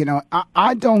Lakers,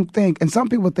 I don't think, and some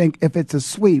people think if it's a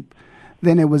sweep,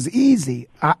 then it was easy.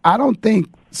 I don't think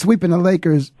sweeping the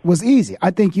Lakers was easy. I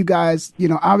think you guys,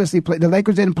 obviously the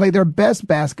Lakers didn't play their best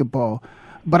basketball.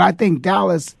 But I think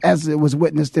Dallas, as it was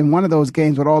witnessed in one of those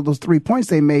games with all those 3 points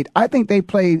they made, I think they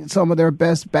played some of their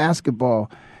best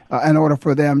basketball in order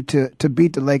for them to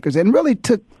beat the Lakers and really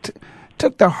took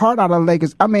the heart out of the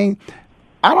Lakers. I mean,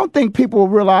 I don't think people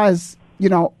realize,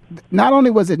 not only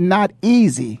was it not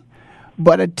easy,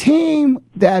 but a team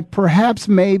that perhaps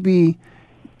maybe,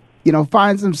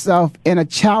 finds themselves in a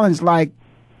challenge like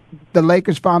the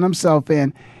Lakers found themselves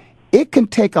in, it can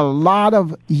take a lot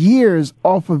of years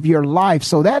off of your life.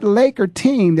 So that Laker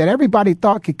team that everybody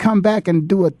thought could come back and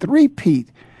do a three-peat,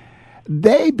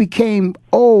 they became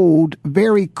old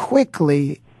very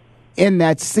quickly in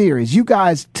that series. You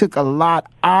guys took a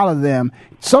lot out of them,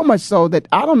 so much so that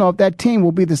I don't know if that team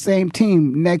will be the same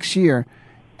team next year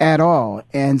at all.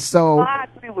 And so I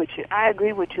agree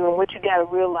with you. And what you got to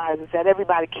realize is that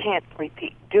everybody can't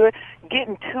three-peat.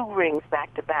 Getting 2 rings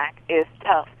back-to-back is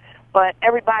tough. But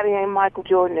everybody ain't Michael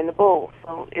Jordan and the Bulls.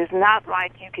 So it's not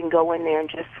like you can go in there and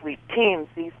just sweep teams.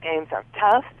 These games are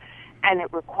tough, and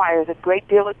it requires a great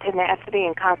deal of tenacity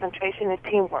and concentration and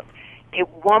teamwork. If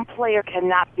one player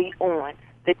cannot be on,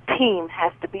 the team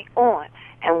has to be on.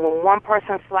 And when one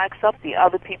person slacks up, the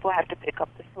other people have to pick up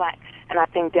the slack. And I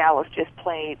think Dallas just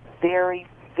played very,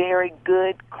 very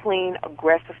good, clean,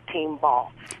 aggressive team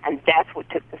ball. And that's what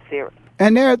took the series.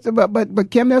 And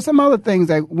but Kim, there's some other things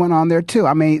that went on there too.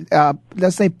 I mean,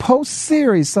 let's say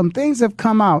post-series, some things have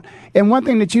come out. And one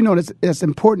thing that that's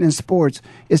important in sports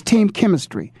is team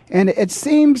chemistry. And it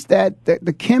seems that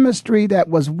the chemistry that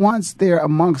was once there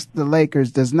amongst the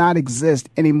Lakers does not exist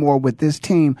anymore with this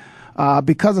team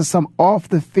because of some off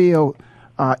the field,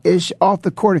 off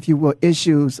the court, if you will,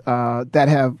 issues that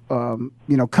have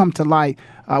come to light,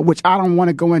 which I don't want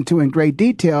to go into in great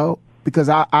detail, because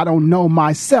I don't know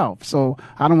myself, so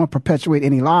I don't want to perpetuate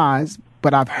any lies,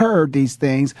 but I've heard these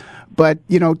things. But,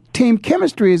 team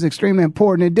chemistry is extremely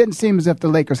important. It didn't seem as if the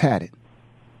Lakers had it.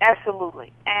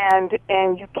 Absolutely. And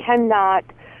you cannot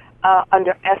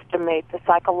underestimate the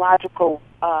psychological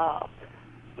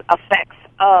effects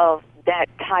of that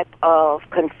type of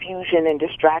confusion and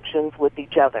distractions with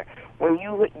each other. When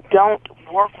you don't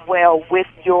work well with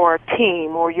your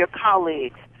team or your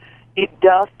colleagues, it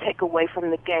does take away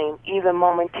from the game, even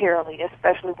momentarily,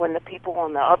 especially when the people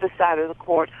on the other side of the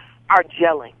court are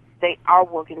gelling. They are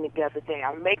working together. They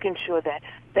are making sure that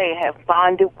they have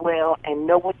bonded well and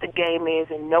know what the game is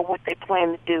and know what they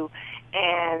plan to do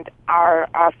and are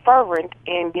fervent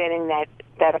in getting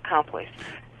that accomplished.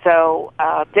 So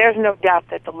there's no doubt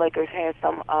that the Lakers had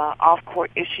some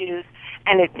off-court issues,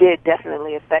 and it did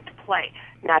definitely affect play.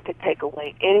 Not to take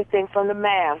away anything from the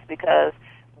Mavs, because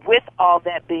with all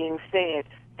that being said,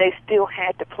 they still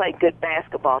had to play good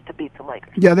basketball to beat the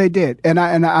Lakers. Yeah, they did, and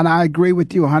I agree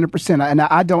with you 100%. And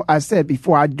I said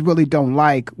before, I really don't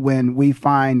like when we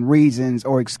find reasons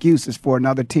or excuses for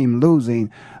another team losing.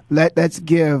 Let's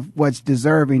give what's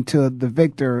deserving to the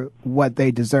victor what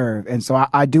they deserve. And so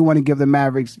I do want to give the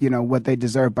Mavericks, what they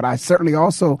deserve, but I certainly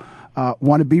also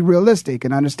want to be realistic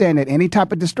and understand that any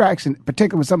type of distraction,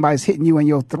 particularly when somebody's hitting you in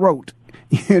your throat,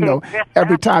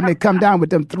 every time they come down with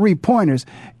them 3-pointers,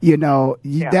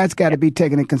 that's got to be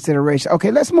taken into consideration.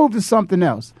 Okay, let's move to something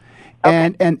else.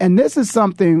 Okay. And this is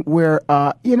something where,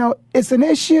 it's an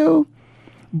issue,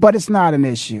 but it's not an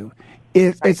issue.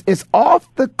 It's off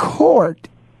the court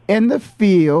in the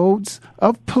fields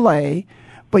of play,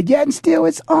 but yet and still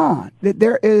it's on.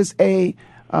 There is the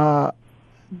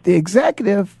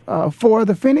executive for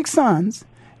the Phoenix Suns,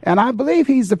 and I believe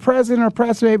he's the president or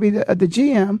perhaps maybe the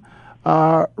GM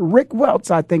Rick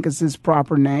Welts, I think is his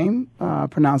proper name,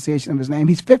 pronunciation of his name.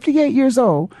 He's 58 years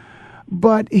old,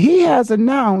 but he has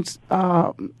announced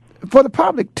for the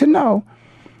public to know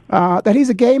that he's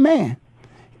a gay man.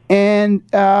 And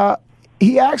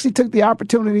he actually took the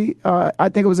opportunity, I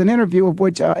think it was an interview of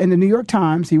which in the New York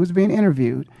Times, he was being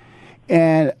interviewed.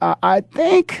 And I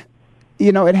think,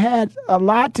 it had a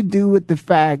lot to do with the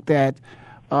fact that,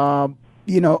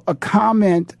 a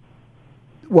comment,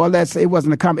 well, let's say it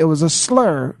wasn't a comment, it was a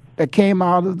slur that came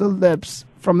out of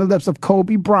from the lips of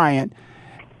Kobe Bryant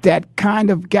that kind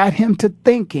of got him to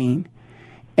thinking,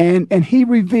 and he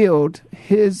revealed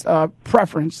his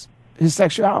preference, his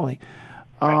sexuality.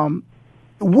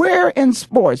 Where in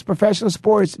sports, professional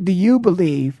sports, do you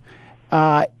believe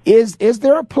is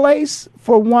there a place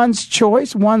for one's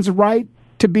choice, one's right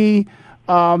to be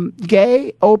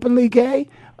gay, openly gay?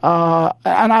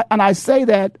 And I say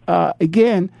that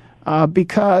again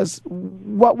because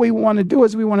what we want to do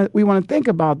is we want to think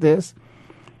about this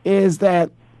is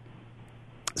that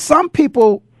some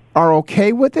people are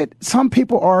okay with it, some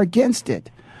people are against it.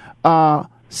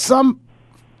 Some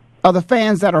of the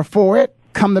fans that are for it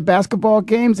come to basketball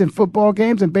games and football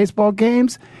games and baseball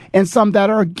games, and some that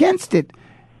are against it,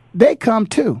 they come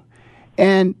too.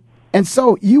 And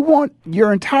so you want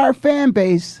your entire fan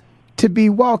base to be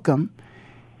welcome.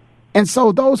 And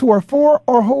so those who are for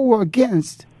or who are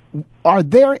against are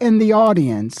there in the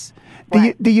audience.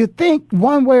 Right. Do you think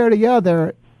one way or the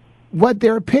other what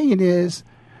their opinion is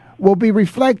will be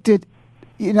reflected,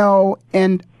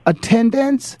 in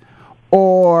attendance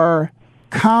or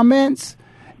comments?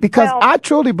 Because I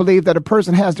truly believe that a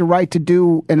person has the right to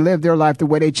do and live their life the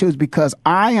way they choose, because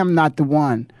I am not the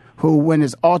one who, when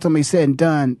it's ultimately said and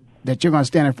done, that you're going to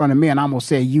stand in front of me and I'm going to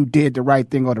say you did the right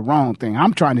thing or the wrong thing.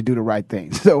 I'm trying to do the right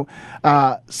thing. So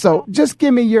just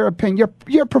give me your opinion,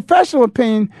 your professional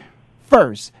opinion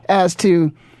first as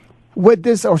to would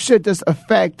this or should this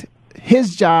affect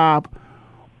his job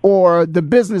or the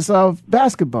business of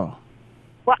basketball?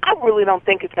 Well, I really don't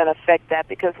think it's going to affect that,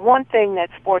 because one thing that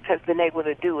sports has been able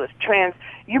to do is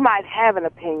you might have an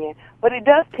opinion, but it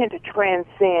does tend to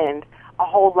transcend a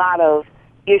whole lot of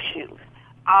issues.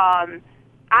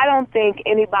 I don't think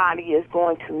anybody is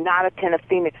going to not attend a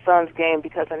Phoenix Suns game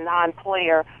because a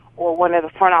non-player or one of the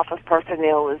front office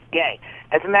personnel is gay.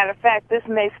 As a matter of fact, this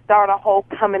may start a whole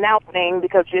coming out thing,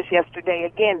 because just yesterday,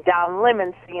 again, Don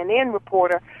Lemon, CNN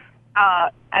reporter,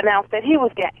 announced that he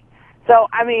was gay. So,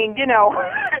 I mean,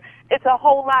 it's a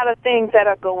whole lot of things that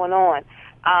are going on.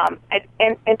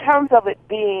 And in terms of it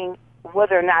being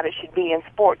whether or not it should be in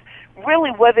sports,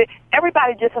 really whether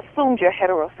everybody just assumes you're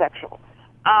heterosexual.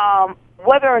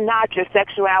 Whether or not your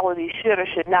sexuality should or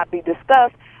should not be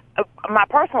discussed, my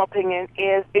personal opinion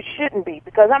is it shouldn't be,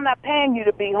 because I'm not paying you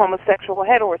to be homosexual or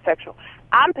heterosexual.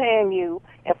 I'm paying you,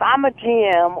 if I'm a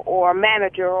GM or a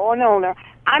manager or an owner,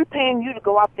 I'm paying you to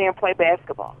go out there and play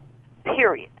basketball,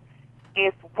 period.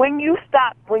 If when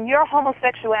your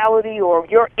homosexuality or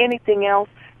your anything else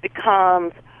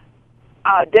becomes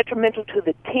detrimental to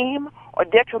the team or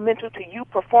detrimental to you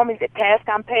performing the task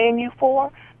I'm paying you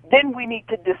for, then we need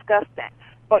to discuss that.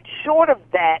 But short of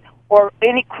that, or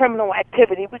any criminal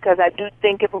activity, because I do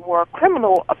think if it were a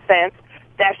criminal offense,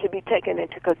 that should be taken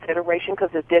into consideration because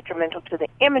it's detrimental to the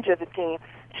image of the team.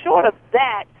 Short of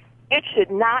that, it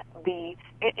should not be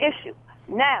an issue.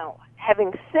 Now,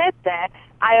 having said that,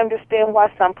 I understand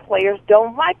why some players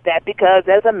don't like that, because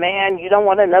as a man, you don't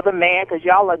want another man, because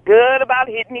y'all are good about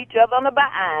hitting each other on the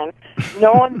behind.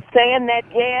 No one's saying that,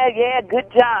 yeah,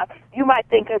 good job. You might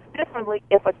think it's differently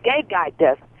if a gay guy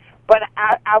doesn't. But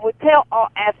I would tell all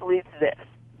athletes this.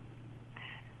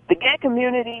 The gay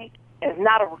community is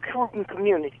not a recruiting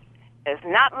community. It's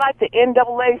not like the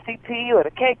NAACP or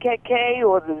the KKK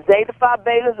or the Zeta Phi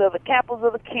Betas or the Kappas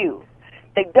or the Qs.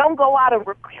 They don't go out and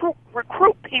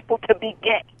recruit people to be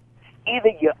gay. Either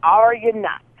you are or you're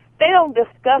not. They don't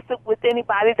discuss it with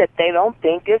anybody that they don't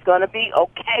think is going to be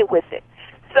okay with it.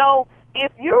 So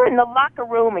if you're in the locker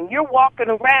room and you're walking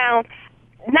around,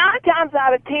 9 times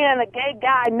out of 10, a gay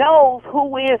guy knows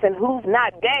who is and who's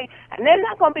not gay, and they're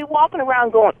not going to be walking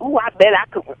around going, ooh, I bet I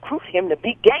could recruit him to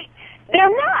be gay. They're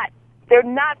not. They're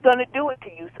not going to do it to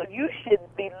you. So you should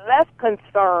be less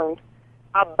concerned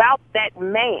about that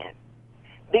man.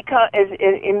 Because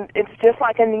it's just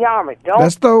like in the Army.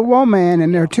 Let's throw one man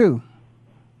in there, too.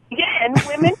 Yeah, and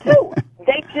women, too.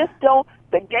 They just don't.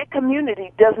 The gay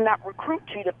community does not recruit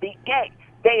you to be gay.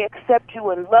 They accept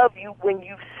you and love you when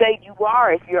you say you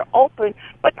are, if you're open,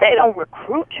 but they don't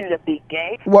recruit you to be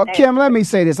gay. Well, Kim, let me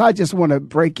say this. I just want to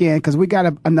break in because we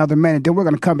got another minute. Then we're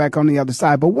going to come back on the other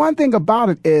side. But one thing about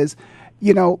it is,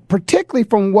 particularly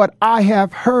from what I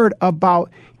have heard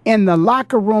about in the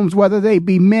locker rooms, whether they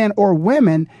be men or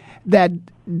women, that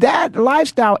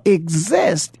lifestyle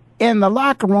exists in the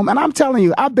locker room. And I'm telling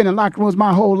you, I've been in locker rooms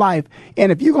my whole life.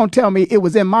 And if you're going to tell me it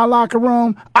was in my locker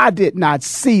room, I did not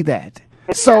see that.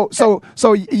 So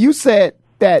you said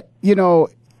that,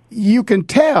 you can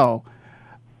tell.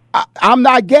 I'm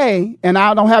not gay, and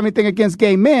I don't have anything against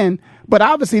gay men, but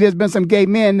obviously there's been some gay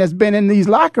men that's been in these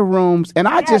locker rooms, and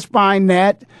I just find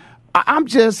that I'm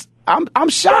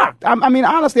shocked. I mean,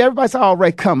 honestly, everybody says, "Oh,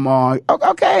 Ray, come on."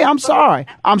 Okay, I'm sorry.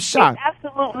 I'm shocked.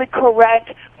 You're absolutely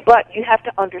correct, but you have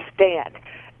to understand,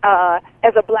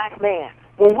 as a black man,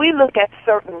 when we look at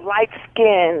certain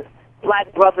light-skinned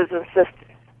black brothers and sisters,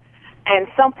 and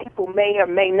some people may or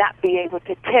may not be able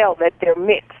to tell that they're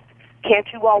mixed. Can't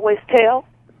you always tell?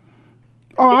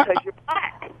 Because you're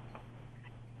black.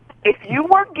 If you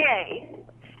were gay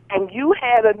and you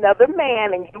had another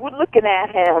man and you were looking at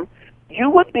him, you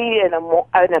would be in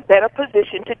a better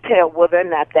position to tell whether or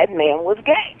not that man was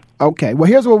gay. Okay, well,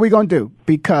 here's what we're going to do,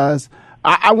 because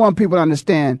I want people to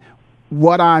understand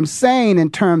what I'm saying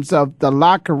in terms of the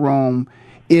locker room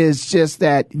is just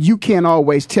that you can't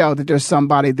always tell that there's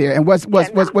somebody there. And what's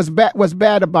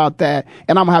bad about that,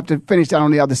 and I'm going to have to finish that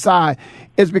on the other side,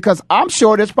 is because I'm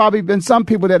sure there's probably been some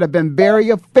people that have been very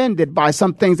offended by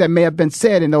some things that may have been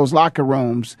said in those locker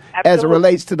rooms. Absolutely. As it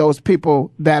relates to those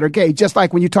people that are gay. Just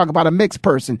like when you talk about a mixed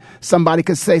person, somebody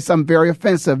could say something very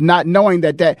offensive, not knowing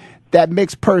that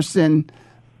mixed person,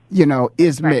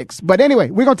 is mixed. But anyway,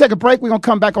 we're going to take a break. We're going to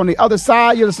come back on the other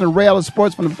side. You're listening to Ray Ellis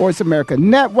Sports from the Voice America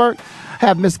Network.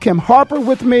 Have Miss Kim Harper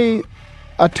with me,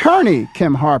 attorney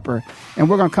Kim Harper, and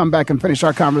we're going to come back and finish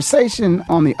our conversation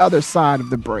on the other side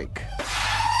of the break.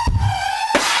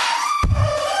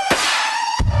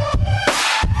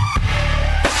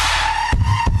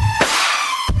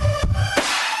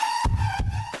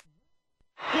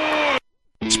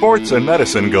 Sports and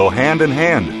medicine go hand in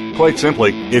hand. Quite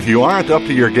simply, if you aren't up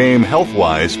to your game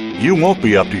health-wise, you won't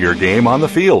be up to your game on the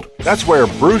field. That's where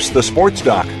Bruce the Sports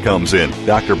Doc comes in.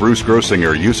 Dr. Bruce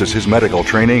Grossinger uses his medical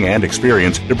training and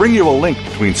experience to bring you a link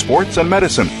between sports and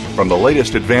medicine, from the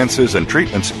latest advances and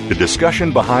treatments to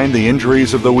discussion behind the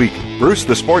injuries of the week. Bruce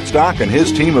the Sports Doc and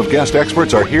his team of guest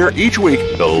experts are here each week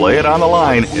to lay it on the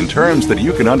line in terms that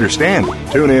you can understand.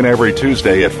 Tune in every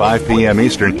Tuesday at 5 p.m.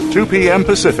 Eastern, 2 p.m.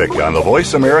 Pacific on the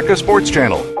Voice America Sports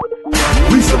Channel.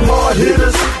 We some hard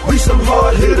hitters. We some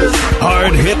hard hitters.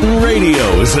 Hard Hittin'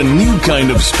 Radio is a new kind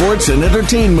of sports and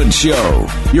entertainment show.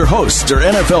 Your hosts are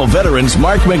NFL veterans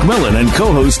Mark McMillan and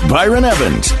co-host Byron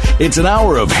Evans. It's an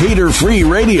hour of hater-free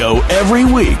radio every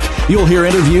week. You'll hear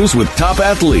interviews with top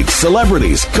athletes,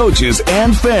 celebrities, coaches,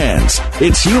 and fans.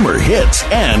 It's humor, hits,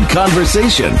 and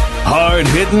conversation. Hard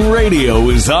Hittin' Radio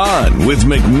is on with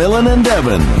McMillan and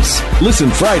Evans. Listen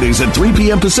Fridays at 3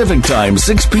 p.m. Pacific Time,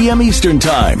 6 p.m. Eastern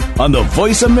Time on the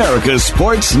Voice America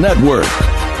Sports Network.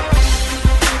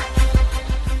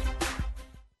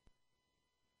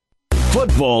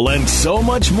 Football and so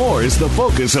much more is the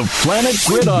focus of Planet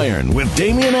Gridiron with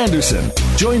Damian Anderson.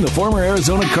 Join the former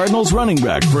Arizona Cardinals running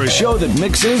back for a show that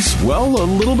mixes, well, a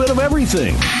little bit of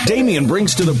everything. Damian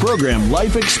brings to the program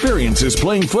life experiences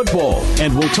playing football,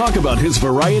 and we'll talk about his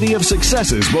variety of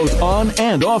successes both on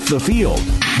and off the field.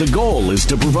 The goal is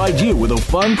to provide you with a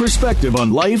fun perspective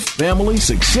on life, family,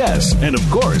 success, and of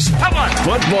course,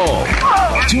 football.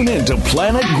 Tune in to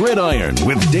Planet Gridiron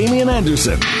with Damian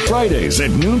Anderson, Fridays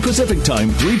at noon Pacific Time,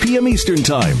 3 p.m. Eastern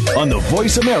Time on the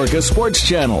Voice America Sports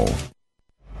Channel.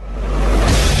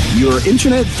 Your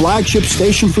internet flagship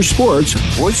station for sports,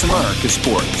 Voice America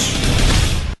Sports.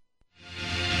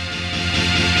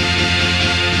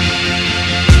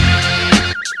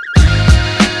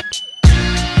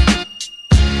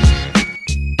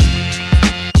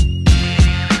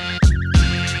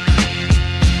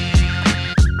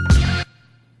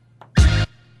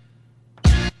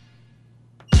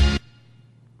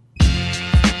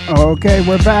 Okay,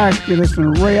 we're back. You're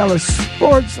listening to Ray Ellis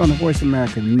Sports on the Voice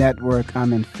America Network.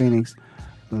 I'm in Phoenix,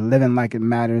 living like it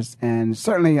matters, and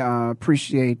certainly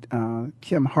appreciate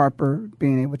Kim Harper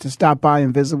being able to stop by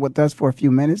and visit with us for a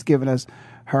few minutes, giving us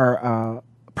her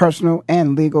personal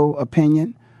and legal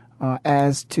opinion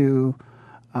as to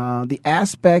the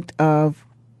aspect of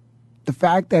the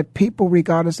fact that people,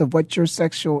 regardless of what your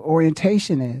sexual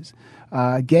orientation is,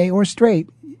 gay or straight,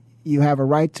 you have a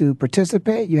right to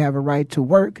participate, you have a right to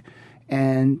work,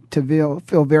 and to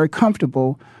feel very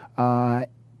comfortable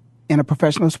in a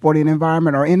professional sporting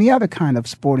environment or any other kind of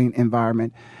sporting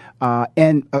environment.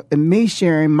 And me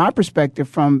sharing my perspective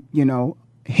from,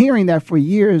 hearing that for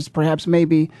years, perhaps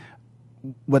maybe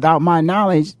without my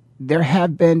knowledge, there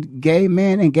have been gay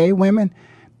men and gay women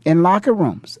in locker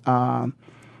rooms.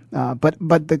 But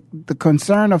the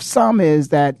concern of some is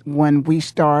that when we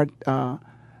start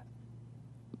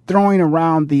throwing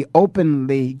around the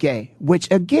openly gay, which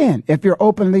again, if you're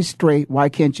openly straight, why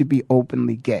can't you be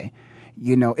openly gay?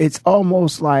 You know, it's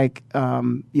almost like,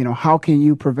 how can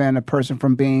you prevent a person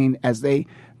from being,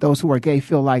 those who are gay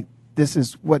feel like this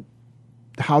is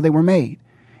how they were made.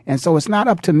 And so it's not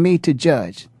up to me to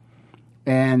judge.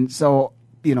 And so,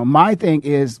 my thing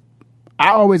is, I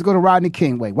always go to Rodney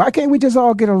King way. Why can't we just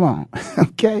all get along?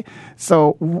 Okay.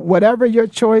 So whatever your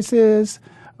choice is,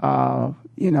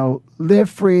 live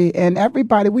free, and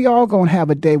everybody, we all going to have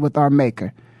a day with our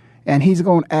maker, and he's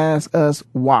going to ask us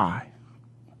why.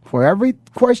 For every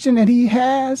question that he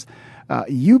has,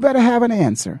 you better have an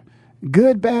answer,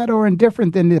 good, bad, or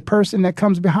indifferent than the person that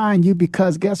comes behind you,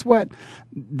 because guess what?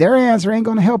 Their answer ain't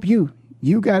going to help you.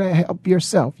 You got to help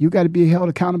yourself. You got to be held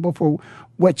accountable for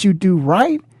what you do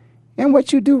right and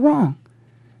what you do wrong.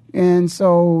 And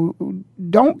so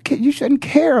you shouldn't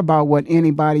care about what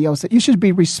anybody else said. You should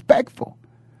be respectful.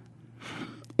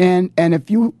 And if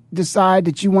you decide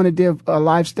that you want to live a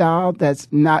lifestyle that's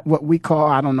not what we call,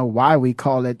 I don't know why we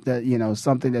call it,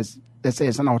 something let's say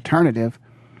it's an alternative.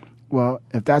 Well,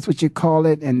 if that's what you call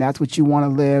it and that's what you want to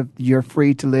live, you're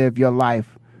free to live your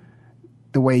life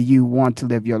the way you want to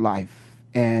live your life.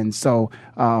 And so,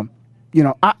 and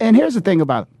here's the thing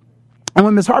about it. And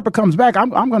when Ms. Harper comes back, I'm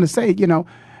going to say,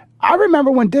 I remember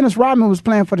when Dennis Rodman was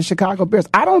playing for the Chicago Bears.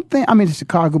 The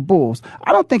Chicago Bulls.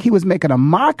 I don't think he was making a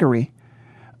mockery.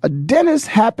 Dennis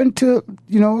happened to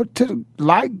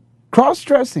like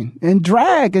cross-dressing and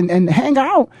drag and hang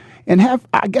out and have,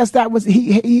 I guess that was,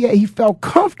 he felt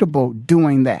comfortable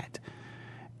doing that,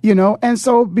 and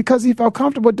so because he felt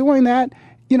comfortable doing that,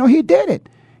 he did it.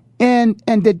 And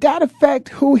did that affect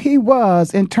who he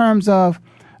was in terms of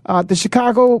the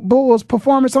Chicago Bulls'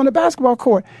 performance on the basketball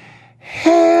court?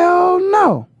 Hell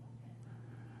no.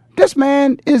 This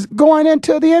man is going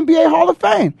into the NBA Hall of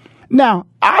Fame. Now,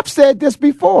 I've said this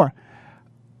before.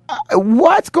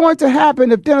 What's going to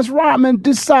happen if Dennis Rodman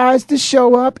decides to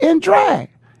show up in drag?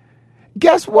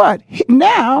 Guess what?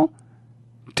 Now,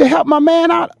 to help my man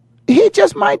out, he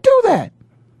just might do that.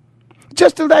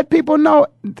 Just to let people know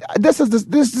this is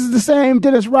the same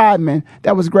Dennis Rodman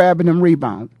that was grabbing them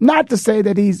rebounds. Not to say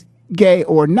that he's gay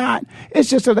or not. It's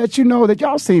just to let you know that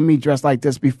y'all seen me dressed like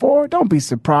this before. Don't be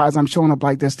surprised I'm showing up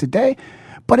like this today.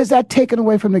 But is that taken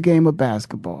away from the game of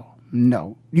basketball?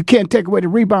 No. You can't take away the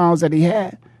rebounds that he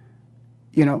had.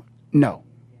 No.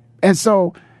 And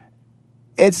so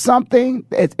it's something,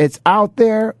 it's out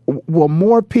there. Will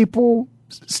more people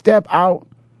step out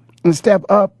and step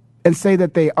up and say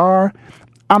that they are?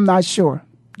 I'm not sure.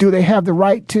 Do they have the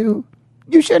right to?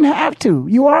 You shouldn't have to.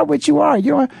 You are what you are.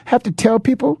 You don't have to tell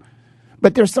people.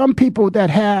 But there's some people that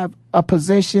have a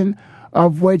position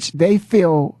of which they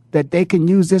feel that they can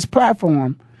use this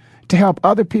platform to help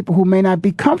other people who may not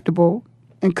be comfortable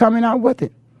in coming out with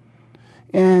it.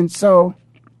 And so,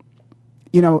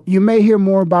 you may hear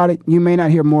more about it. You may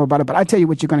not hear more about it. But I tell you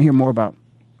what you're going to hear more about.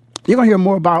 You're going to hear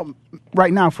more about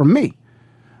right now from me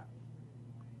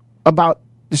about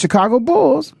the Chicago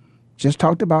Bulls. Just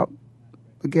talked about,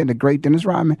 again, the great Dennis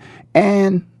Rodman.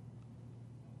 And,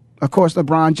 of course,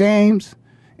 LeBron James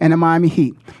and the Miami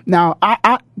Heat. Now,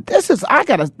 I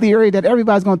got a theory that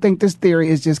everybody's going to think this theory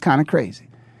is just kind of crazy.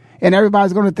 And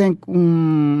everybody's going to think,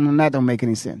 that don't make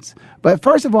any sense. But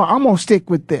first of all, I'm going to stick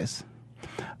with this.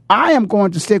 I am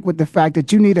going to stick with the fact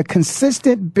that you need a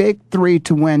consistent big three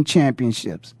to win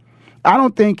championships. I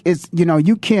don't think it's,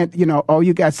 you can't,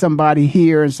 you got somebody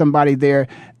here and somebody there.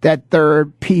 That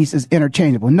third piece is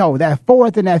interchangeable. No, that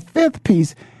fourth and that fifth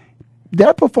piece,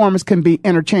 their performance can be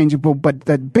interchangeable, but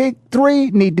the big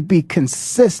three need to be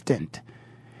consistent.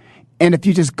 And if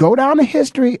you just go down the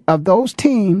history of those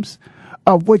teams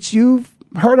of which you've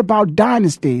heard about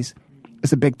dynasties,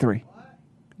 it's a big three.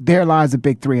 There lies a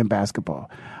big three in basketball.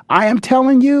 I am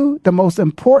telling you, the most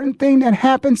important thing that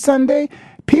happened Sunday,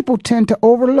 people tend to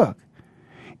overlook.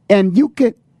 And you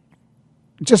could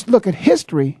just look at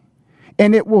history,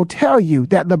 and it will tell you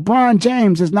that LeBron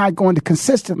James is not going to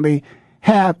consistently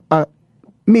have a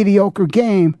mediocre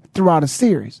game throughout a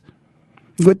series.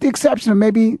 With the exception of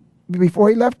maybe before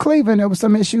he left Cleveland, there were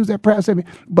some issues that perhaps,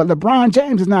 but LeBron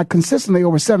James is not consistently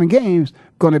over 7 games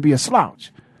going to be a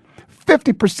slouch.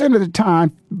 50% of the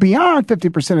time, beyond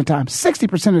 50% of the time,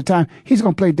 60% of the time, he's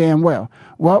going to play damn well.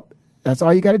 Well, that's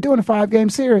all you got to do in a 5-game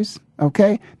series.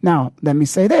 Okay. Now, let me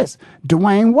say this.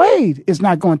 Dwayne Wade is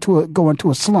not going to go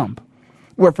into a slump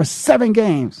where for 7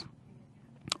 games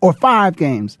or 5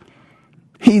 games,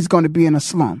 he's going to be in a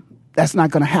slump. That's not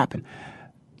going to happen.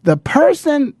 The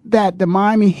person that the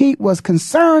Miami Heat was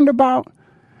concerned about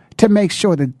to make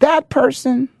sure that that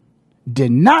person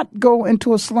did not go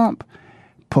into a slump,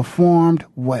 performed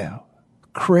well.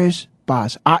 Chris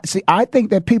Bosh. I think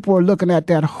that people are looking at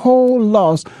that whole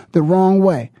loss the wrong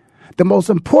way. The most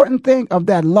important thing of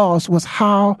that loss was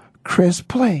how Chris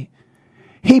played.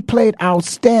 He played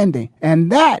outstanding,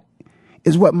 and that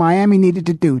is what Miami needed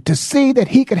to do, to see that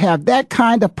he could have that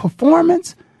kind of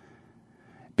performance,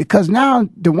 because now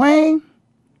Dwayne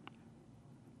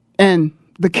and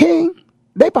the King,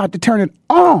 they about to turn it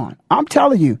on. I'm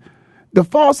telling you, the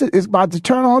faucet is about to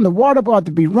turn on, the water about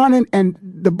to be running, and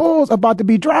the Bulls are about to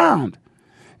be drowned.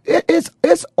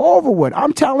 It's over with.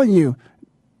 I'm telling you,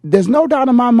 there's no doubt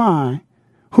in my mind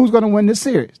who's going to win this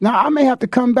series. Now, I may have to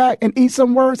come back and eat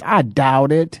some words. I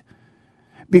doubt it,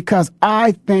 because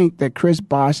I think that Chris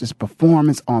Bosh's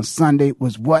performance on Sunday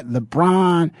was what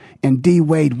LeBron and D.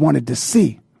 Wade wanted to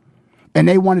see. And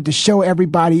they wanted to show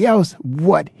everybody else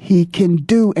what he can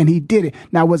do, and he did it.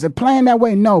 Now, was it playing that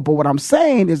way? No, but what I'm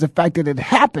saying is the fact that it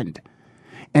happened,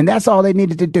 and that's all they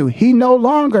needed to do. He no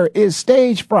longer is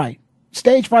stage fright.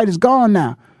 Stage fright is gone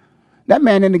now. That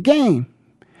man in the game,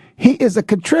 he is a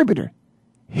contributor.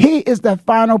 He is the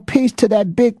final piece to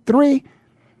that big three.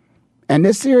 And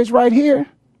this series right here,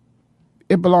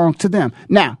 it belongs to them.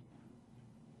 Now,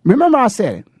 remember I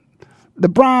said it.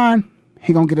 LeBron,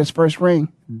 he going to get his first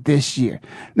ring this year.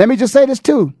 Let me just say this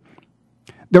too.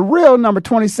 The real number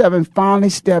 27 finally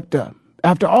stepped up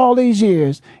after all these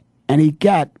years, and he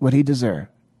got what he deserved.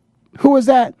 Who is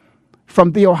that?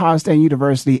 From The Ohio State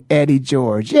University, Eddie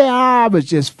George. Yeah, I was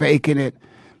just faking it.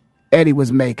 Eddie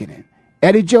was making it.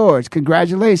 Eddie George,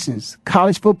 congratulations.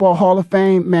 College Football Hall of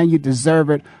Fame, man, you deserve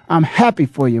it. I'm happy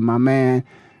for you, my man.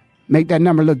 Make that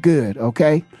number look good,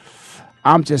 okay?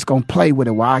 I'm just going to play with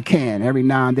it while I can. Every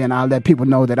now and then I'll let people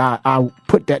know that I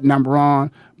put that number on,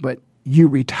 but you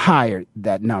retired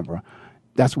that number.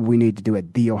 That's what we need to do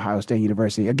at The Ohio State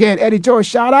University. Again, Eddie George,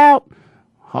 shout out.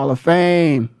 Hall of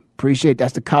Fame. Appreciate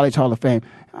that's the College Hall of Fame.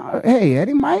 Hey,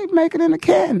 Eddie might make it in the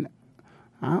can.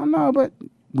 I don't know, but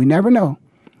we never know.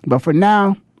 But for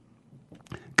now,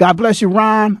 God bless you,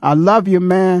 Ron. I love you,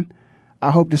 man.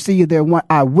 I hope to see you there.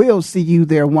 I will see you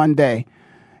there one day.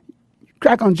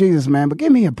 Crack on Jesus, man, but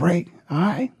give me a break, all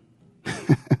right?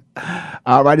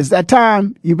 All right, it's that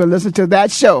time. You've been listening to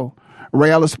that show, Ray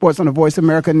Ellis Sports on the Voice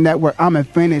America Network. I'm in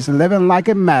Phoenix, living like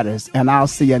it matters, and I'll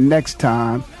see you next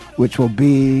time, which will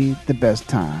be the best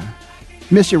time.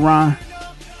 Miss you, Ron.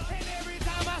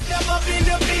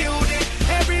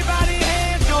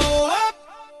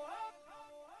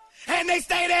 And they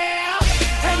stay there,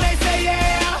 and they say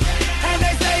yeah, and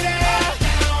they stay there.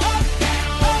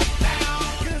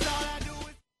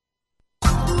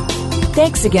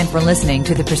 Thanks again for listening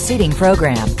to the preceding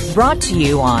program, brought to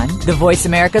you on the Voice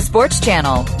America Sports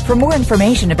Channel. For more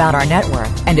information about our network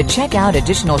and to check out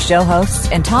additional show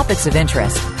hosts and topics of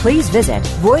interest, please visit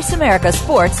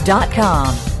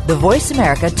voiceamericasports.com. The Voice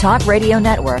America Talk Radio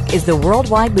Network is the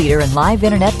worldwide leader in live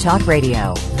Internet talk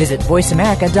radio. Visit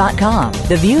voiceamerica.com.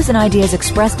 The views and ideas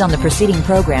expressed on the preceding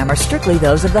program are strictly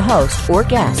those of the host or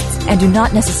guests and do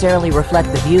not necessarily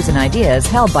reflect the views and ideas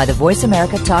held by the Voice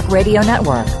America Talk Radio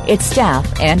Network, its staff,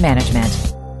 and management.